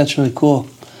 That's really cool.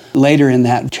 Later in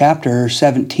that chapter,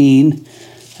 17,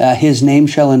 his name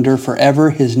shall endure forever.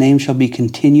 His name shall be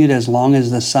continued as long as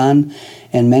the sun,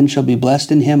 and men shall be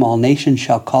blessed in him. All nations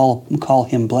shall call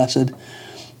him blessed.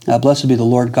 Blessed be the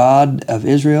Lord God of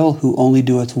Israel, who only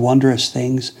doeth wondrous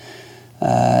things.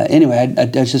 Anyway, I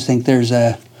just think there's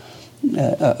a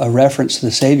reference to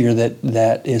the Savior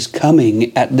that is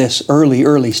coming at this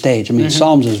early stage. I mean,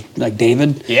 Psalms is like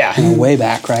David, way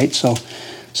back, right?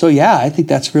 So yeah, I think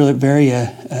that's really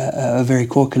a very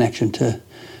cool connection to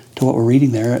what we're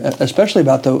reading there, especially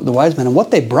about the wise men and what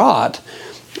they brought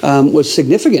was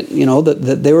significant. You know,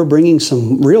 that they were bringing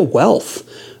some real wealth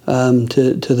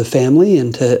to the family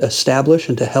and to establish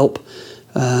and to help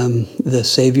the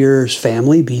Savior's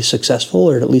family be successful,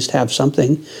 or at least have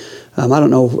something. I don't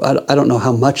know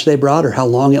how much they brought or how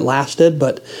long it lasted,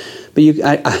 but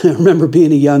I remember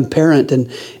being a young parent,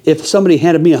 and if somebody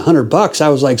handed me $100, I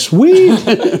was like,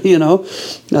 sweet, you know.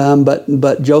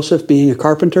 But Joseph being a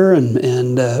carpenter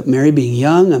and Mary being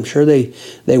young, I'm sure they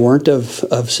weren't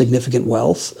of significant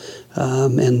wealth,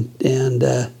 and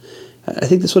I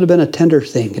think this would have been a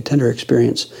tender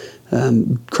experience.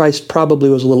 Christ probably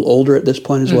was a little older at this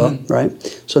point as well,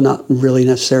 right? So not really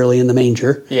necessarily in the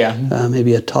manger. Yeah.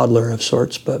 Maybe a toddler of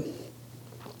sorts, but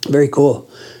very cool.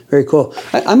 Very cool.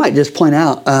 I might just point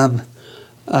out,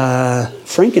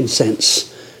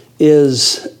 frankincense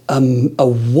is a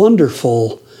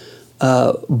wonderful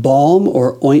balm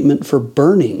or ointment for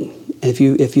burning. If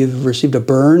you've received a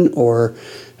burn or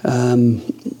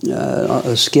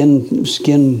a skin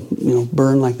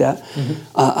burn like that,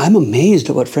 I'm amazed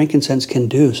at what frankincense can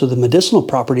do. So the medicinal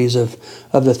properties of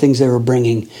the things they were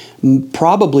bringing,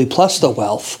 probably plus the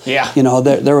wealth. Yeah. You know,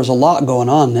 there was a lot going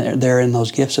on there in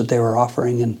those gifts that they were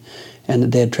offering, and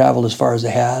that they had traveled as far as they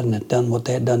had and had done what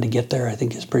they had done to get there, I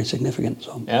think is pretty significant.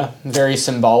 So yeah, very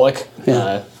symbolic.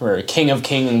 For King of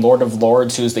Kings and Lord of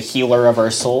Lords, who's the healer of our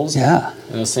souls. Yeah.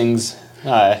 And those things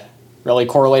really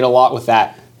correlate a lot with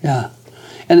that. Yeah,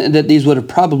 and that these would have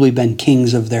probably been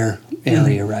kings of their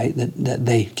area, right? That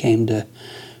they came to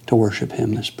worship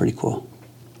him. That's pretty cool.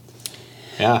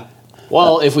 Yeah.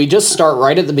 Well, if we just start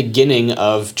right at the beginning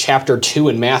of chapter 2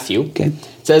 in Matthew, it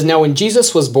says, "Now when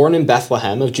Jesus was born in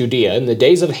Bethlehem of Judea in the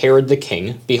days of Herod the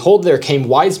king, behold, there came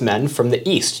wise men from the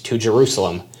east to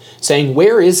Jerusalem, saying,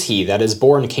 Where is he that is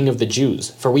born King of the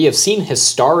Jews? For we have seen his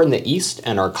star in the east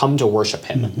and are come to worship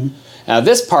him." Now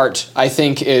this part, I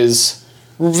think, is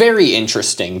very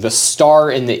interesting. The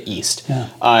star in the east. Yeah.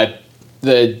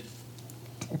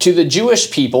 To the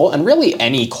Jewish people, and really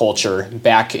any culture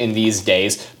back in these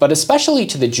days, but especially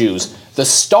to the Jews, the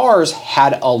stars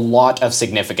had a lot of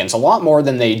significance, a lot more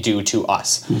than they do to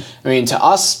us. I mean, to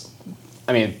us,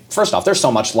 first off, there's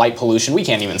so much light pollution, we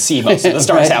can't even see most of the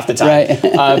stars half the time.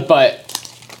 Right. But,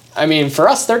 for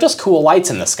us, they're just cool lights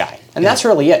in the sky, and that's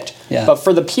really it. Yeah. But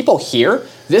for the people here,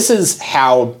 this is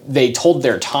how they told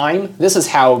their time. This is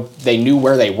how they knew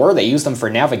where they were. They used them for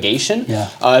navigation.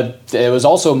 Yeah. It was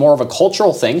also more of a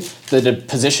cultural thing. The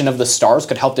position of the stars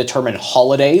could help determine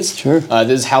holidays. Sure.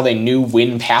 This is how they knew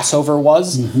when Passover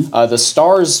was. The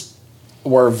stars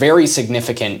were very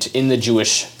significant in the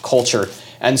Jewish culture.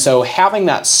 And so having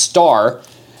that star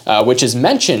which is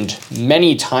mentioned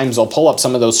many times. I'll pull up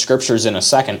some of those scriptures in a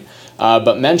second,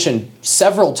 but mentioned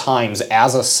several times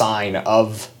as a sign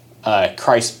of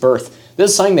Christ's birth.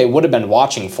 This is something they would have been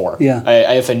watching for.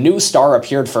 Yeah. If a new star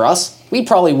appeared for us, we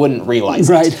probably wouldn't realize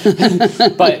Right.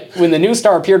 it. But when the new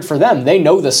star appeared for them, they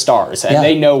know the stars, and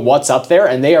they know what's up there,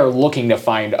 and they are looking to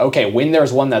find, okay, when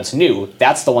there's one that's new,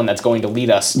 that's the one that's going to lead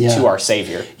us to our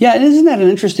Savior. Yeah, and isn't that an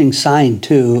interesting sign,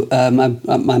 too?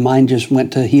 My mind just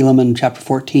went to Helaman chapter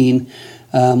 14,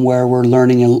 where we're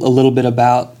learning a little bit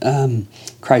about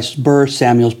Christ's birth.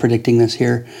 Samuel's predicting this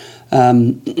here.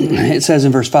 It says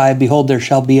in verse 5, behold, there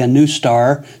shall be a new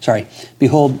star.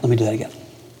 Behold, let me do that again.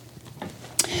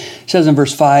 It says in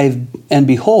verse 5, and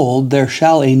behold, there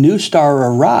shall a new star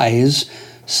arise,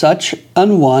 such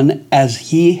an one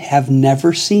as ye have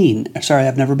never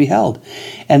have never beheld.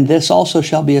 And this also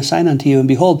shall be a sign unto you. And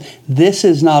behold, this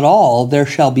is not all. There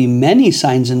shall be many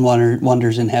signs and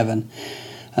wonders in heaven.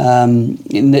 And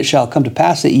it shall come to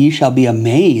pass that ye shall be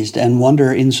amazed and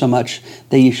wonder insomuch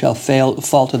that ye shall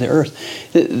fall to the earth.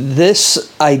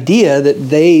 This idea that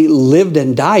they lived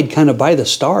and died kind of by the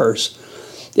stars,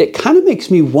 it kind of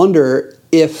makes me wonder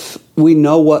if we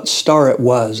know what star it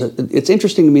was. It's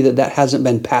interesting to me that hasn't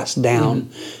been passed down,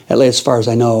 at least as far as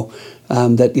I know.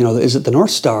 That, is it the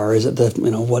North Star? Is it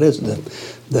what is it?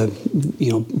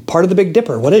 The part of the Big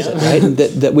Dipper? What is it, right?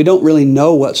 that we don't really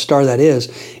know what star that is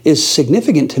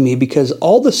significant to me, because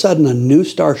all of a sudden a new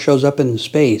star shows up in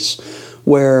space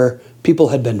where people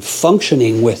had been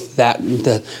functioning with that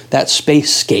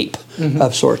spacescape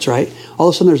of sorts, right? All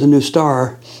of a sudden there's a new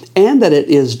star, and that it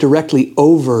is directly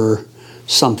over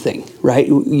something, right?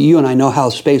 You and I know how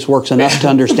space works enough to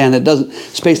understand that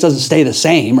space doesn't stay the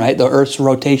same, right? The Earth's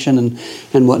rotation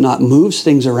and whatnot moves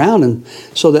things around, and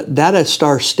so that a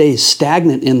star stays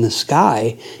stagnant in the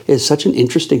sky is such an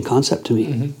interesting concept to me.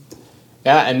 Mm-hmm.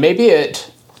 Yeah, and maybe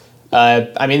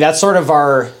that's sort of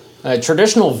our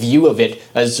traditional view of it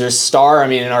as this star.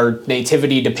 In our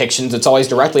nativity depictions, it's always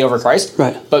directly over Christ.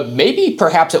 Right. But maybe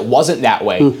perhaps it wasn't that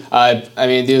way.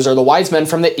 These are the wise men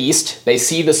from the east. They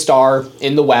see the star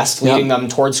in the west leading them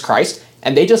towards Christ,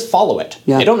 and they just follow it.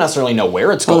 Yeah. They don't necessarily know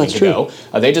where it's going to go.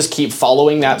 They just keep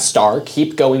following that star,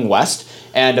 keep going west,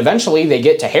 and eventually they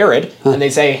get to Herod, and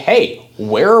they say, hey,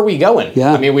 where are we going?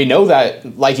 Yeah. We know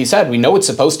that, like you said, we know it's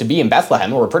supposed to be in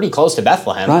Bethlehem, or we're pretty close to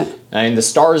Bethlehem. Right. The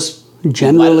stars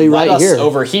generally let right us here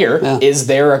over here. Yeah. Is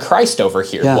there a Christ over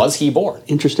here? Yeah. Was he born?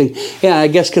 Interesting. Yeah, I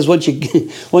guess because once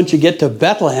you get to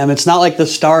Bethlehem, it's not like the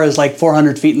star is like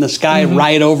 400 feet in the sky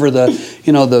right over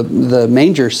the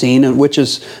manger scene, and which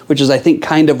is I think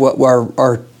kind of what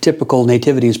our typical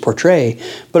nativities portray.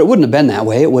 But it wouldn't have been that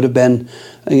way. It would have been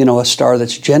a star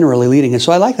that's generally leading. And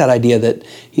so I like that idea that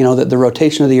that the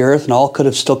rotation of the earth and all could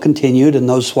have still continued, and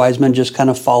those wise men just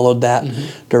kind of followed that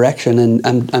direction. And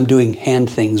I'm doing hand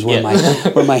things where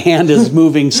my hand is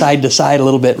moving side to side a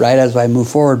little bit, right, as I move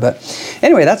forward. But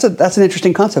anyway, that's an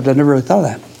interesting concept. I've never really thought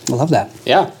of that. I love that.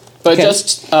 Yeah. But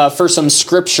just for some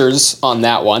scriptures on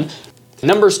that one,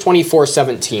 Numbers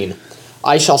 24:17.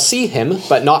 I shall see him,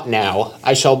 but not now.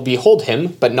 I shall behold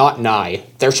him, but not nigh.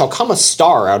 There shall come a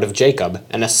star out of Jacob,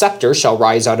 and a scepter shall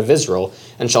rise out of Israel,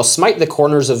 and shall smite the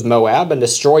corners of Moab, and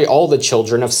destroy all the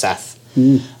children of Seth.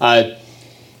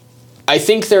 I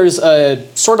think there's a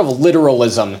sort of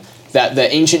literalism that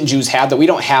the ancient Jews had that we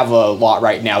don't have a lot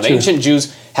right now. The ancient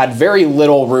Jews had very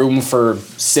little room for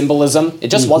symbolism. It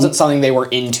just wasn't something they were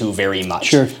into very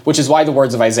much, which is why the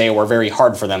words of Isaiah were very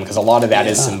hard for them, because a lot of that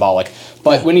is symbolic.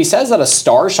 But when he says that a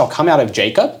star shall come out of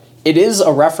Jacob, it is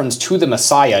a reference to the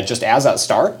Messiah just as that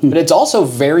star, but it's also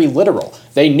very literal.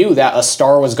 They knew that a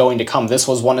star was going to come. This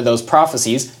was one of those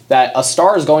prophecies that a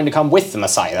star is going to come with the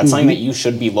Messiah. That's something that you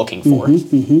should be looking for.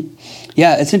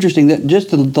 Yeah, it's interesting that just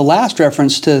the last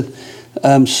reference to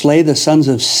slay the sons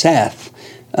of Seth,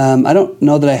 I don't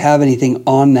know that I have anything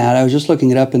on that. I was just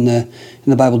looking it up in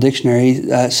the Bible dictionary.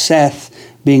 Seth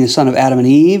being a son of Adam and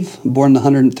Eve, born the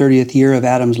 130th year of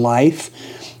Adam's life.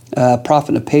 Prophet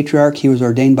and a patriarch, he was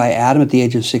ordained by Adam at the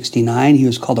age of 69. He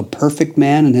was called a perfect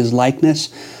man, and his likeness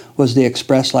was the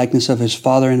express likeness of his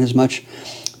father, inasmuch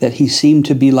that he seemed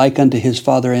to be like unto his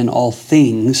father in all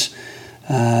things.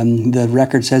 The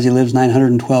record says he lives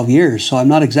 912 years, so I'm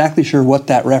not exactly sure what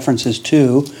that reference is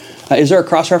to. Is there a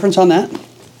cross-reference on that?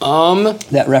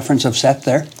 That reference of Seth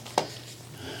there?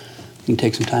 You can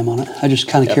take some time on it. I'm just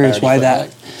kind of curious why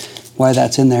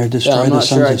that's in there, destroy the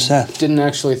sons of Seth. Didn't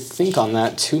actually think on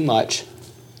that too much.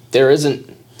 There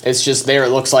isn't. It's just there. It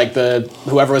looks like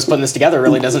whoever was putting this together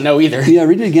really doesn't know either. Yeah,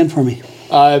 read it again for me.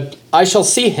 I shall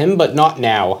see him, but not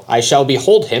now. I shall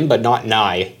behold him, but not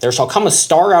nigh. There shall come a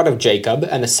star out of Jacob,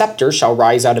 and a scepter shall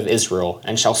rise out of Israel,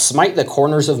 and shall smite the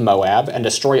corners of Moab, and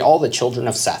destroy all the children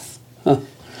of Seth. Huh.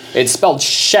 It's spelled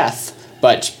Sheth,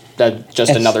 but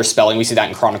just another spelling. We see that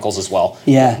in Chronicles as well.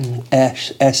 Yeah,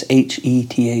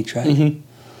 Sheth, right? Mm-hmm.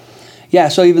 Yeah,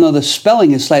 so even though the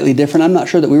spelling is slightly different, I'm not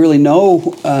sure that we really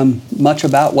know much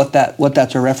about what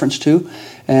that's a reference to.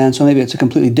 And so maybe it's a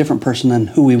completely different person than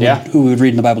who we would read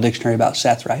in the Bible dictionary about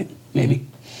Seth, right? Maybe.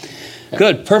 Mm-hmm.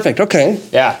 Good, perfect, okay.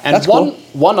 Yeah, and that's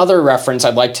one other reference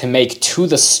I'd like to make to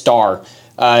the star.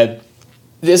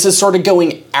 This is sort of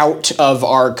going out of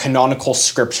our canonical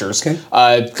scriptures,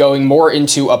 going more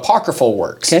into apocryphal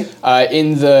works. Okay.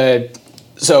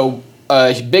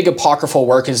 A big apocryphal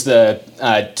work is the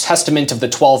Testament of the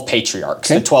 12 Patriarchs,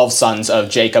 the 12 sons of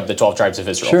Jacob, the 12 tribes of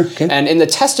Israel. Sure, okay. And in the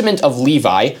Testament of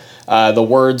Levi, the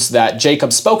words that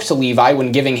Jacob spoke to Levi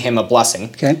when giving him a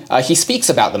blessing, he speaks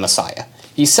about the Messiah.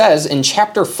 He says in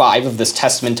chapter 5 of this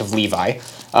Testament of Levi,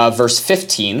 verse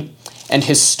 15, "And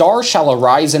his star shall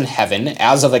arise in heaven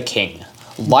as of a king,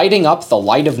 lighting up the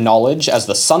light of knowledge as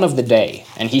the sun of the day,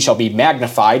 and he shall be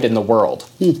magnified in the world."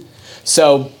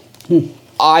 So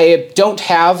I don't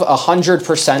have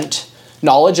 100%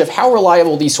 knowledge of how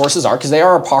reliable these sources are, because they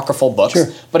are apocryphal books,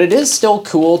 but it is still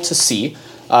cool to see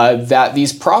that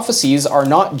these prophecies are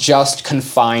not just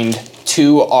confined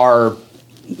to our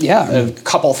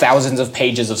couple thousands of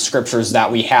pages of scriptures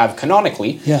that we have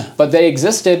canonically, but they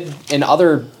existed in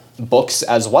other books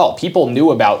as well. People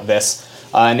knew about this,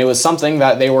 and it was something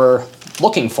that they were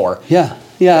looking for. Yeah,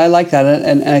 I like that,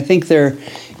 and I think they're,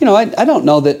 I don't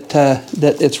know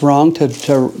that it's wrong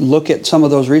to look at some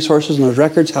of those resources and those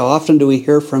records. How often do we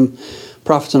hear from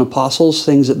prophets and apostles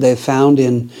things that they've found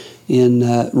in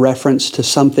reference to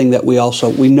something that we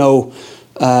know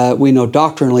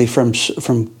doctrinally from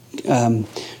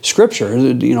Scripture,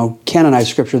 canonized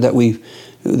Scripture that we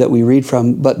read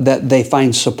from, but that they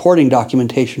find supporting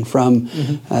documentation from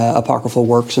apocryphal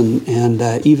works and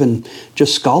even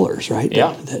just scholars, right?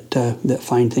 That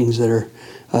find things that are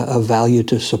of value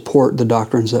to support the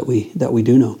doctrines that we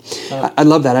do know. I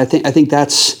love that. I think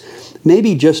that's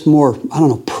maybe just more, I don't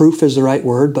know, proof is the right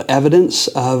word, but evidence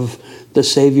of the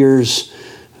Savior's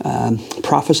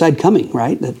prophesied coming,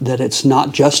 right? That it's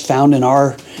not just found in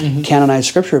our canonized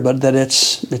Scripture, but that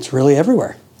it's really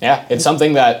everywhere. Yeah, it's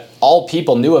something that all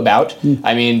people knew about.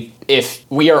 I mean, if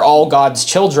we are all God's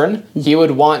children, He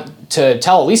would want to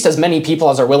tell at least as many people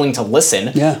as are willing to listen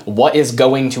what is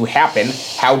going to happen,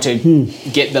 how to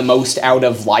get the most out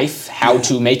of life, how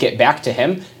to make it back to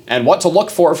Him, and what to look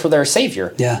for their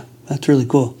Savior. Yeah, that's really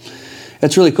cool.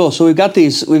 That's really cool. So we've got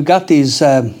these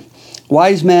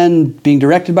wise men being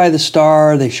directed by the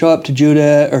star. They show up to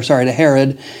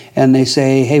Herod, and they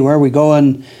say, "Hey, where are we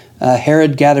going?"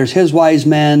 Herod gathers his wise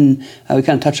men. We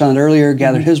kind of touched on it earlier.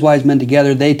 Gathered his wise men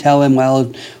together. They tell him,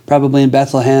 well, probably in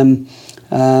Bethlehem.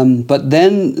 But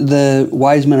then the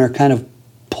wise men are kind of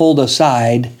pulled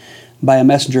aside by a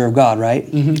messenger of God, right?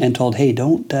 And told, hey,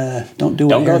 don't do what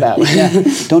don't go that way.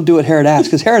 Don't do what Herod asks,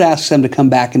 because Herod asks them to come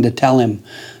back and to tell him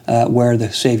where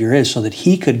the Savior is, so that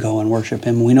he could go and worship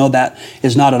him. We know that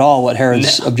is not at all what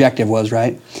Herod's objective was,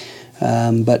 right?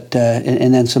 But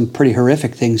then some pretty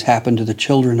horrific things happen to the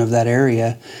children of that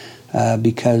area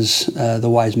because the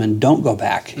wise men don't go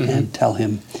back and tell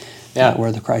him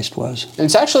where the Christ was. And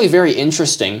it's actually very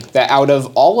interesting that out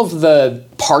of all of the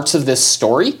parts of this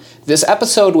story, this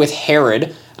episode with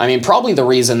Herod, I mean, probably the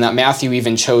reason that Matthew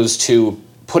even chose to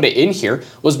put it in here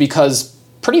was because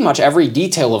pretty much every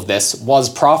detail of this was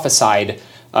prophesied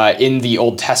in the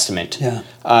Old Testament.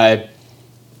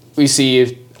 We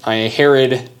see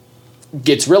Herod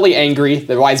gets really angry.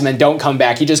 The wise men don't come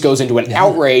back. He just goes into an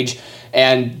outrage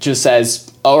and just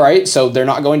says, all right, so they're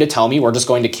not going to tell me. We're just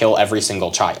going to kill every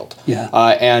single child.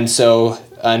 And so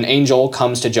an angel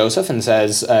comes to Joseph and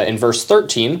says in verse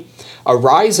 13,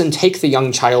 "Arise and take the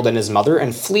young child and his mother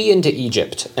and flee into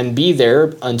Egypt and be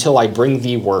there until I bring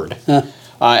thee word."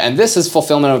 And this is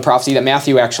fulfillment of a prophecy that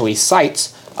Matthew actually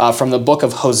cites from the book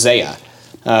of Hosea.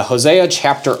 Hosea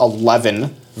chapter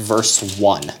 11, verse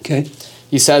 1.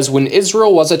 He says, "When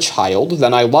Israel was a child,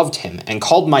 then I loved him and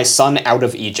called my son out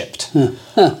of Egypt."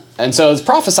 And so it's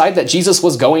prophesied that Jesus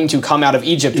was going to come out of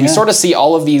Egypt. We sort of see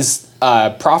all of these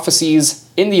prophecies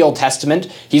in the Old Testament.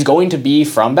 He's going to be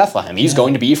from Bethlehem. He's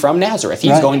going to be from Nazareth.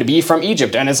 He's going to be from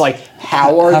Egypt. And it's like,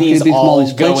 how are these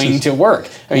all going to work?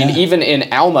 I mean, even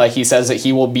in Alma, he says that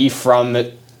he will be from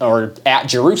or at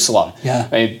Jerusalem. Yeah.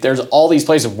 I mean, there's all these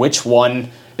places. Which one?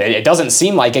 It doesn't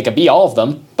seem like it could be all of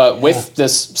them, but with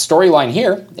this storyline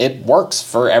here, it works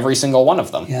for every single one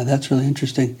of them. Yeah, that's really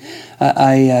interesting.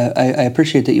 I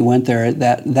appreciate that you went there.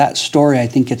 That story, I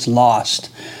think, gets lost.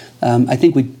 I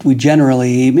think we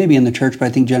generally, maybe in the church, but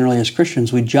I think generally as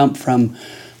Christians, we jump from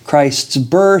Christ's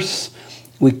birth.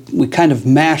 We kind of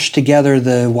mash together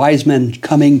the wise men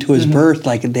coming to his birth,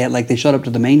 like they showed up to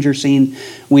the manger scene.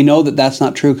 We know that that's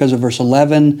not true because of verse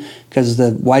 11, because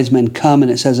the wise men come,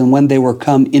 and it says, and when they were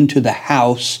come into the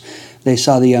house, they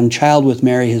saw the young child with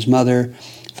Mary, his mother,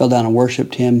 fell down and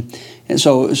worshipped him. And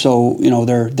so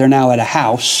they're now at a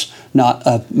house, not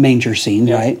a manger scene,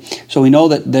 right? So we know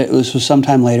that this was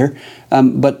sometime later.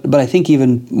 But I think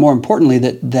even more importantly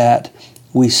that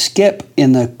we skip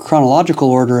in the chronological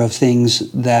order of things,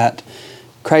 that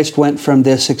Christ went from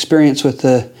this experience with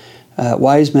the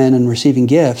wise men and receiving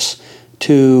gifts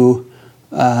to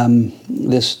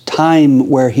this time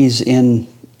where he's in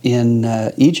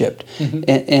Egypt.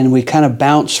 And we kind of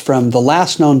bounce from the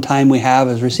last known time we have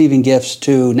as receiving gifts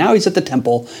to now he's at the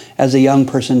temple as a young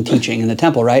person teaching in the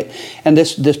temple, right? And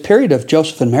this period of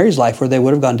Joseph and Mary's life where they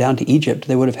would have gone down to Egypt,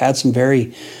 they would have had some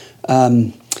very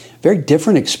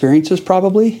different experiences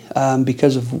probably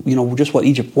because of just what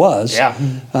Egypt was. Yeah.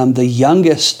 The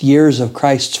youngest years of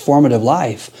Christ's formative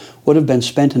life would have been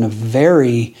spent in a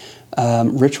very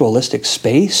ritualistic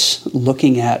space,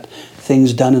 looking at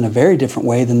things done in a very different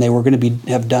way than they were going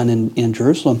to have done in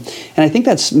Jerusalem. And I think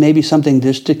that's maybe something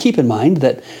just to keep in mind,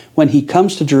 that when he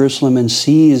comes to Jerusalem and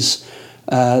sees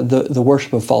the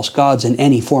worship of false gods in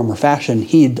any form or fashion,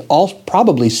 he'd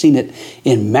probably seen it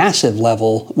in massive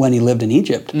level when he lived in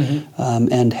Egypt,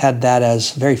 and had that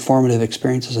as very formative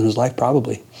experiences in his life,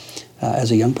 probably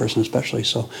as a young person especially.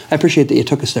 So I appreciate that you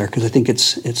took us there, because I think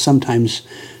it's sometimes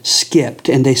skipped,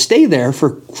 and they stay there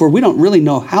for we don't really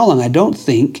know how long. I don't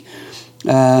think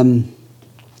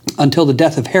until the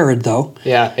death of Herod, though.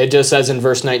 Yeah, it just says in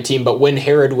verse 19, but when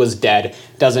Herod was dead,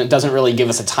 doesn't really give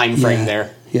us a time frame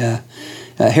there. Yeah.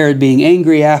 Herod being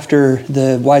angry after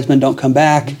the wise men don't come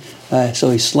back,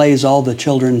 so he slays all the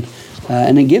children,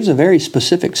 and it gives a very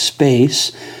specific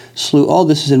space.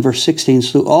 This is in verse 16,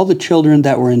 slew all the children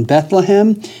that were in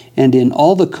Bethlehem and in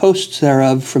all the coasts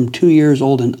thereof from 2 years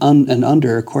old and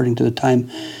under, according to the time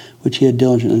which he had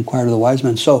diligently inquired of the wise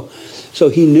men. So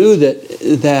he knew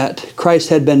that Christ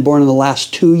had been born in the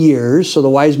last 2 years, so the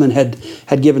wise men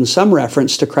had given some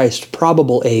reference to Christ's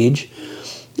probable age.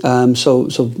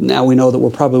 So now we know that we're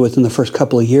probably within the first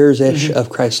couple of years-ish of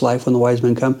Christ's life when the wise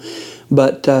men come.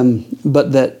 But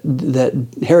that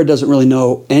Herod doesn't really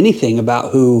know anything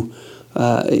about who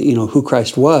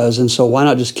Christ was, and so why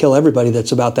not just kill everybody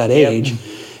that's about that age?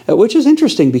 Which is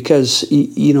interesting, because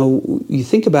you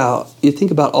think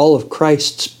about all of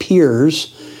Christ's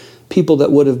peers, people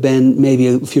that would have been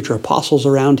maybe future apostles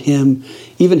around him,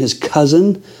 even his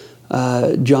cousin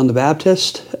John the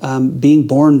Baptist, being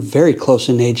born very close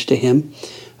in age to him,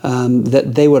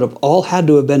 that they would have all had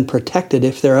to have been protected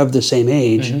if they're of the same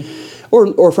age.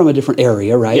 Or from a different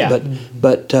area, right? Yeah.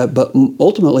 But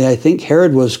ultimately, I think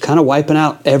Herod was kind of wiping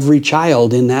out every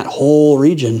child in that whole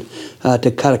region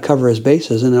to kind of cover his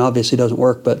bases, and it obviously doesn't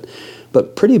work. But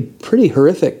pretty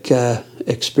horrific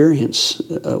experience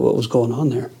what was going on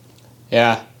there.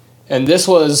 Yeah, and this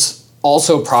was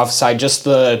also prophesied, just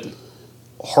the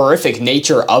horrific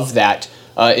nature of that.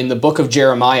 In the book of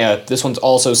Jeremiah, this one's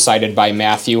also cited by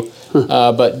Matthew,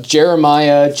 but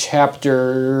Jeremiah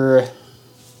chapter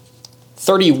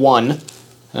 31,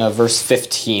 verse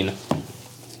 15.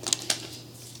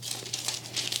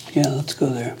 Yeah, let's go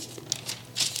there.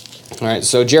 All right,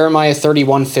 so Jeremiah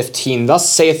 31:15. Thus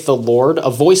saith the Lord, a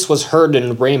voice was heard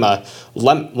in Ramah,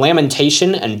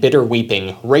 lamentation and bitter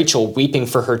weeping, Rachel weeping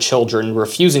for her children,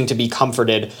 refusing to be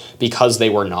comforted because they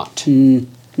were not.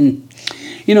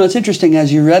 It's interesting,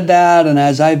 as you read that, and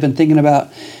as I've been thinking about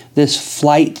this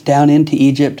flight down into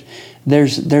Egypt,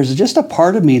 there's just a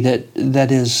part of me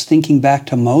that is thinking back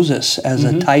to Moses as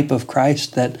a type of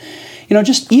Christ, that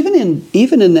just even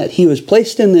in that he was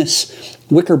placed in this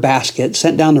wicker basket,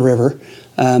 sent down the river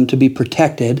to be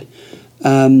protected,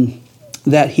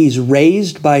 that he's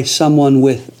raised by someone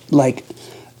with like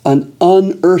an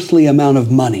unearthly amount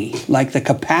of money, like the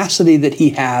capacity that he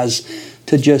has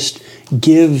to just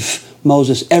give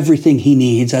Moses everything he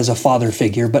needs as a father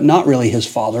figure, but not really his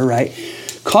father, right?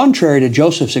 Contrary to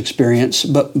Joseph's experience,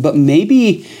 but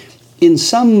maybe in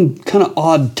some kind of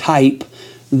odd type,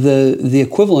 the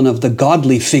equivalent of the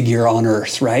godly figure on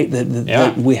earth, right?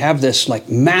 That we have this like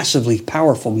massively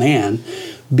powerful man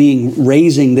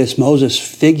raising this Moses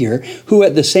figure, who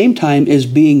at the same time is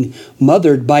being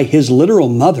mothered by his literal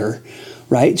mother,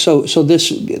 right? So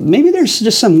this, maybe there's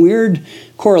just some weird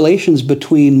correlations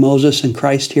between Moses and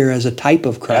Christ here as a type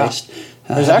of Christ.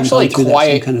 Yeah. There's actually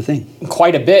quite kind of thing.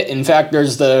 Quite a bit. In fact,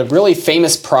 there's the really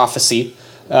famous prophecy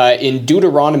in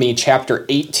Deuteronomy chapter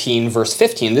 18, verse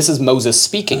 15. This is Moses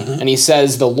speaking, and he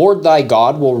says, "The Lord thy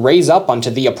God will raise up unto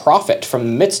thee a prophet from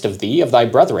the midst of thee, of thy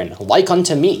brethren, like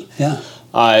unto me." Yeah.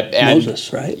 And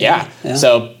Moses, right? Yeah.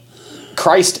 So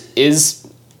Christ is,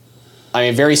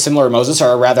 very similar to Moses,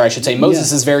 or rather I should say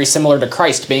Moses is very similar to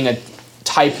Christ, being a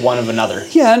type one of another.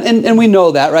 Yeah, and we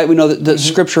know that, right? We know that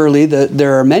scripturally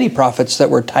there are many prophets that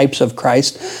were types of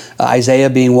Christ. Isaiah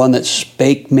being one that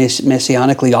spake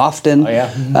messianically often. Oh, yeah.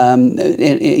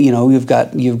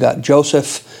 You've got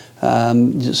Joseph.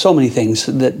 So many things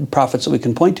prophets that we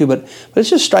can point to, but it's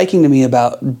just striking to me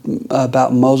about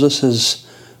Moses's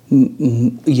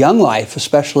young life,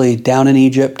 especially down in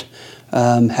Egypt,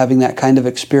 having that kind of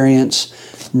experience,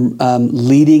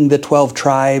 leading the 12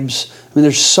 tribes. I mean,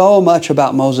 there's so much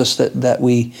about Moses that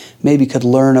we maybe could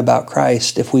learn about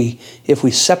Christ if we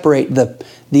separate the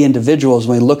individuals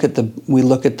and we look at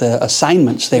the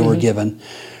assignments they were given.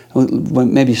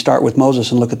 Maybe start with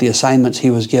Moses and look at the assignments he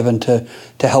was given to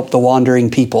help the wandering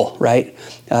people, right?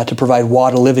 To provide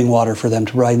living water for them,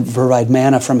 to provide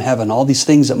manna from heaven, all these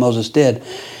things that Moses did.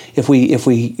 If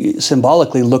we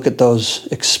symbolically look at those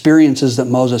experiences that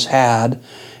Moses had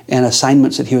and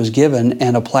assignments that he was given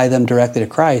and apply them directly to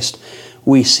Christ,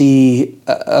 we see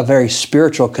a very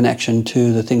spiritual connection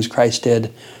to the things Christ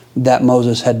did that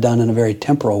Moses had done in a very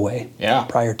temporal way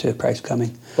prior to Christ's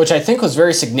coming. Which I think was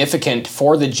very significant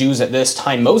for the Jews at this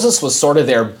time. Moses was sort of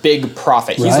their big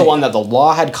prophet. He's the one that the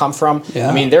law had come from. Yeah.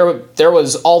 I mean, there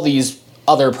was all these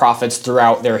other prophets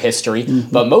throughout their history,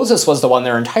 but Moses was the one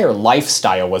their entire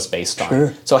lifestyle was based on.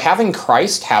 Sure. So having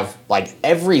Christ have like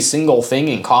every single thing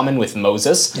in common with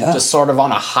Moses, just sort of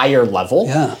on a higher level.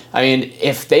 Yeah. I mean,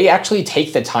 if they actually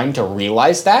take the time to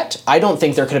realize that, I don't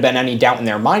think there could have been any doubt in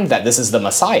their mind that this is the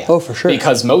Messiah. Oh, for sure.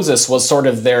 Because Moses was sort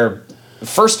of their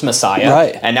first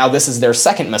Messiah, and now this is their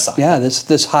second Messiah. Yeah,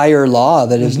 this higher law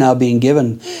that is now being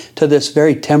given to this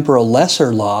very temporal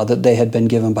lesser law that they had been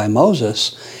given by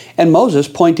Moses. And Moses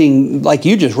pointing, like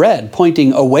you just read,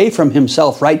 pointing away from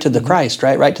himself right to the Christ,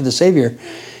 right to the Savior,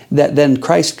 that then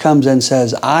Christ comes and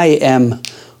says, "I am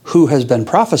who has been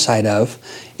prophesied of,"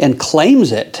 and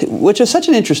claims it, which is such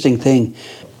an interesting thing.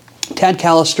 Tad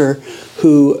Callister,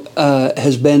 who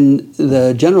has been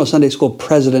the General Sunday School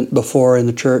president before in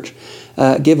the church,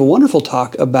 gave a wonderful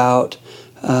talk about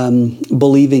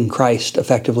believing Christ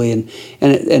effectively, and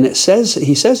it says,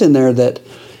 he says in there that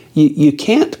you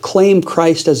can't claim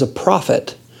Christ as a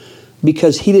prophet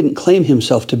because he didn't claim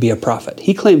himself to be a prophet.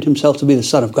 He claimed himself to be the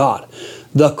Son of God,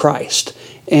 the Christ.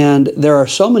 And there are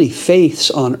so many faiths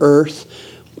on earth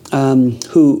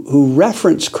who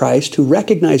reference Christ, who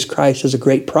recognize Christ as a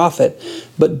great prophet,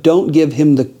 but don't give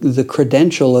him the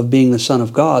credential of being the Son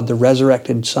of God, the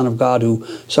resurrected Son of God who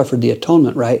suffered the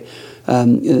atonement, right?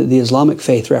 The Islamic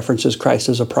faith references Christ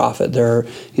as a prophet. There are,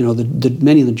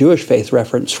 many in the Jewish faith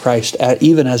reference Christ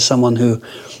even as someone who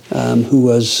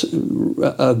was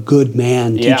a good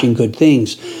man teaching good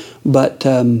things. But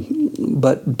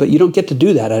you don't get to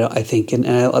do that, I think. And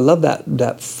I love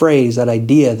that phrase, that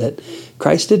idea that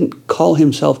Christ didn't call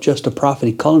himself just a prophet.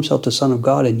 He called himself the Son of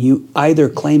God, and you either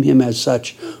claim him as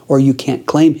such or you can't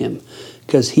claim him,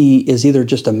 because he is either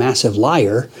just a massive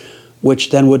liar, which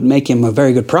then would make him a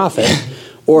very good prophet,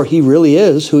 or he really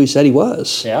is who he said he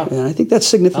was. Yeah. And I think that's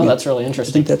significant. Oh, that's really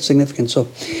interesting. I think that's significant. So,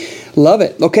 love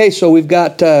it. Okay, so we've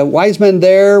got wise men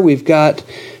there. We've got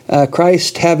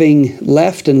Christ having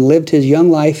left and lived his young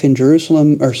life in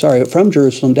from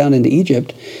Jerusalem down into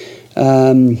Egypt.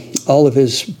 All of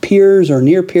his peers or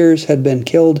near peers had been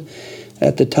killed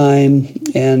at the time,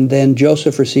 and then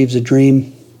Joseph receives a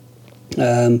dream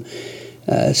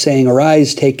saying,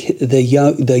 "Arise, take the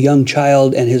young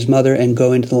child and his mother and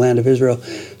go into the land of Israel."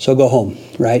 So go home,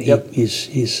 right? Yep.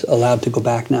 He's allowed to go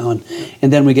back now,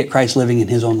 and then we get Christ living in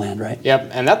his own land, right?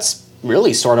 Yep, and that's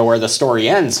really sort of where the story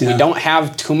ends. Yeah. We don't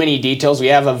have too many details. We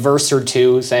have a verse or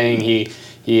two saying he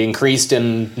increased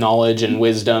in knowledge and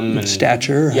wisdom and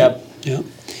stature. Yep. Yep.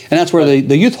 And that's where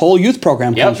the whole youth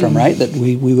program comes from, right? That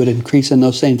we would increase in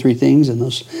those same three things, in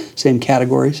those same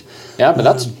categories. Yeah, but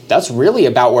that's really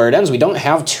about where it ends. We don't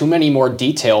have too many more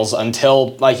details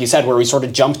until, like you said, where we sort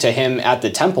of jump to him at the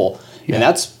temple. Yeah. And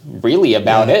that's really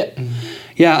about it.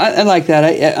 Yeah, I like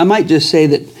that. I might just say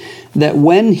that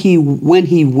when he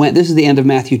went, this is the end of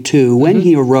Matthew 2, when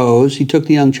he arose, he took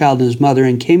the young child and his mother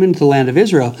and came into the land of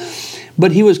Israel.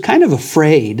 But he was kind of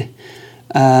afraid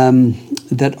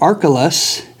that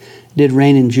Archelaus did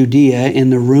reign in Judea in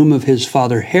the room of his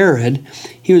father Herod,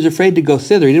 he was afraid to go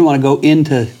thither. He didn't want to go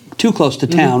into too close to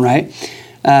town, right?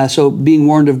 So being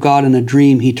warned of God in a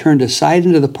dream, he turned aside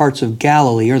into the parts of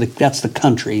Galilee, that's the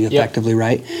country, effectively,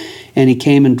 right? And he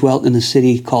came and dwelt in a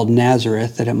city called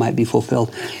Nazareth, that it might be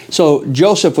fulfilled. So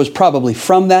Joseph was probably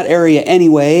from that area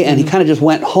anyway, and he kind of just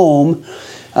went home,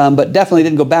 but definitely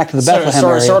didn't go back to the Bethlehem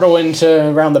area. Sort of went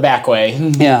around the back way.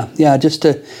 Yeah, just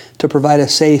to provide a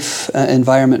safe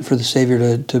environment for the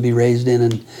Savior to be raised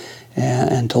in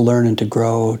and to learn and to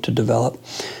grow, to develop.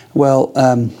 Well,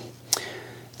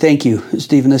 thank you,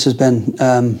 Stephen. This has been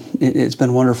it's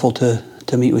been wonderful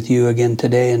to meet with you again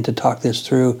today and to talk this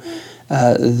through.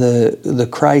 The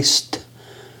Christ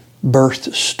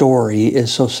birth story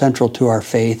is so central to our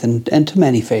faith and to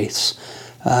many faiths.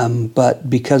 But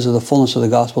because of the fullness of the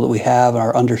gospel that we have,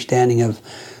 our understanding of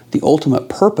the ultimate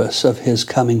purpose of his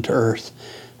coming to earth,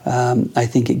 I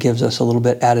think it gives us a little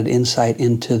bit added insight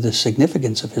into the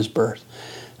significance of his birth.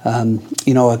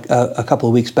 A couple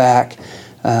of weeks back,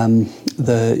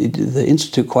 the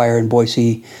Institute Choir in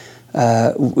Boise,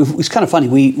 it was kind of funny.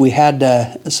 We had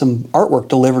some artwork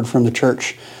delivered from the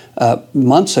church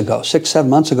months ago, 6-7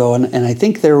 months ago, and I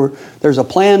think there's a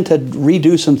plan to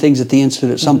redo some things at the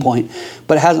Institute at some point,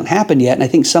 but it hasn't happened yet. And I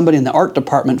think somebody in the art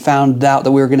department found out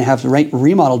that we were going to have the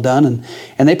remodel done,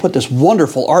 and they put this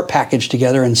wonderful art package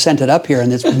together and sent it up here in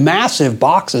this massive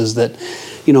boxes that,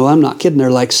 I'm not kidding,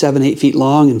 they're like 7-8 feet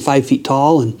long and 5 feet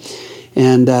tall,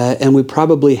 and we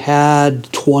probably had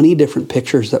 20 different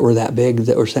pictures that were that big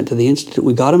that were sent to the Institute.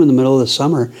 We got them in the middle of the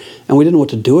summer, and we didn't know what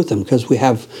to do with them because we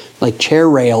have like chair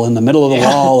rail in the middle of the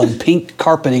wall and pink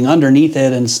carpeting underneath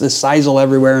it and this sisal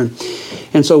everywhere.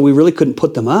 And so we really couldn't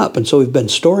put them up, and so we've been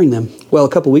storing them. Well, a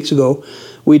couple weeks ago,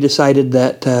 we decided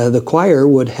that the choir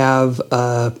would have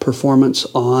a performance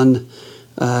on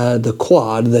the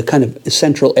quad, the kind of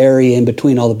central area in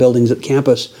between all the buildings at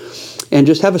campus, and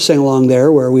just have a sing-along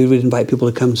there where we would invite people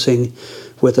to come sing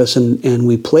with us. And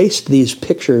we placed these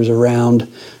pictures around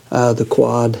the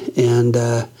quad. And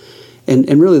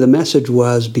really the message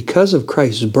was, because of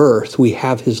Christ's birth, we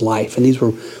have his life. And these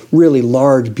were really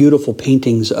large, beautiful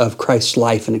paintings of Christ's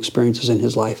life and experiences in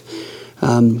his life.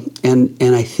 And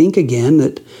I think, again,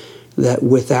 that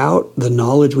without the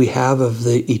knowledge we have of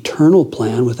the eternal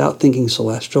plan, without thinking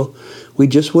celestial, we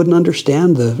just wouldn't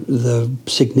understand the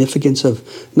significance of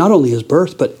not only his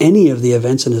birth, but any of the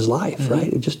events in his life,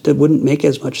 right? It wouldn't make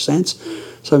as much sense.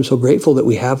 So I'm so grateful that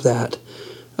we have that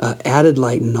added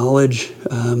light knowledge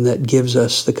that gives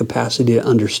us the capacity to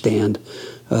understand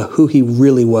who he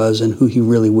really was and who he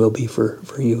really will be for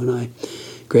you and I.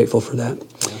 Grateful for that.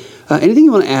 Anything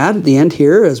you want to add at the end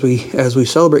here as we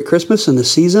celebrate Christmas and the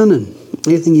season, and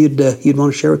anything you'd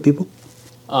want to share with people?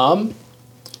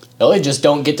 Really, just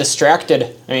don't get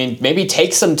distracted. I mean, maybe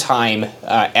take some time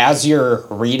as you're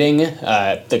reading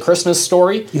the Christmas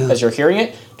story, as you're hearing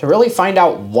it, to really find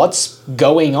out what's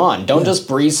going on. Don't just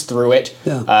breeze through it,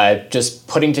 just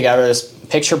putting together this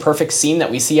picture-perfect scene that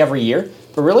we see every year.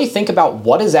 But really think about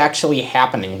what is actually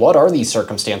happening. What are these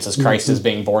circumstances Christ is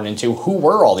being born into? Who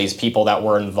were all these people that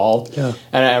were involved? Yeah.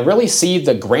 And I really see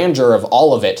the grandeur of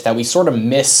all of it that we sort of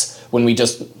miss when we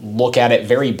just look at it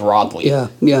very broadly.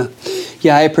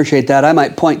 Yeah, I appreciate that. I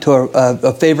might point to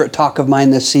a favorite talk of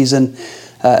mine this season.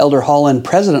 Elder Holland,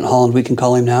 President Holland, we can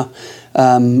call him now,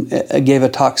 gave a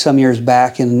talk some years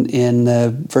back in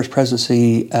the First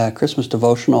Presidency Christmas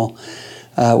devotional,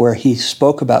 where he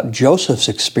spoke about Joseph's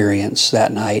experience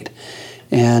that night,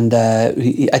 and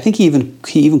I think he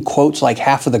even quotes like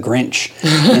half of the Grinch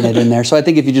in there. So I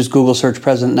think if you just Google search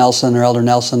President Nelson or Elder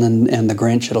Nelson and the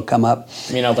Grinch, it'll come up.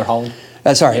 You mean Elder Holland?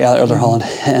 Elder Holland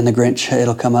and the Grinch,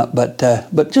 it'll come up.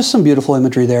 But just some beautiful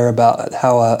imagery there about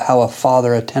how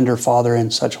a tender father in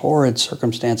such horrid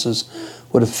circumstances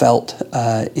would have felt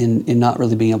in not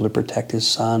really being able to protect his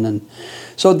son. And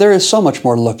so there is so much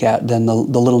more to look at than the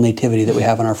little nativity that we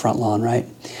have on our front lawn, right?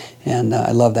 And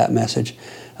I love that message.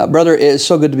 Brother, it's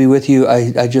so good to be with you.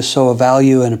 I just so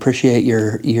value and appreciate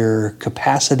your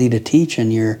capacity to teach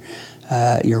and your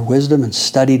wisdom and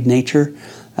studied nature.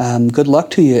 Good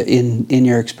luck to you in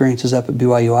your experiences up at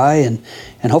BYUI,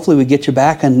 and hopefully we get you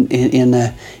back in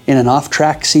an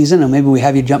off-track season, and maybe we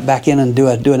have you jump back in and do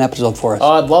an episode for us.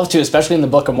 Oh, I'd love to, especially in the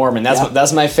Book of Mormon.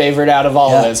 That's my favorite out of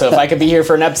all of it. So if I could be here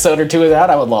for an episode or two of that,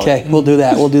 I would love it. Okay, we'll do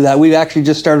that. We've actually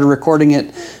just started recording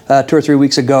it 2 or 3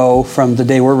 weeks ago from the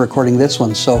day we're recording this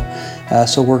one. So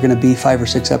we're going to be 5 or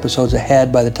 6 episodes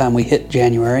ahead by the time we hit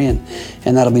January, and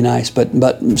that'll be nice.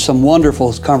 But some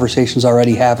wonderful conversations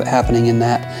already happening in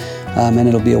that, and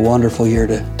it'll be a wonderful year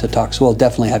to talk. So we'll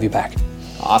definitely have you back.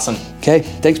 Awesome. Okay,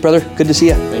 thanks, brother. Good to see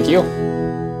you. Thank you.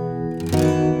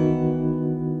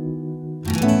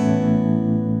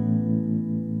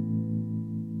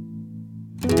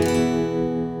 you.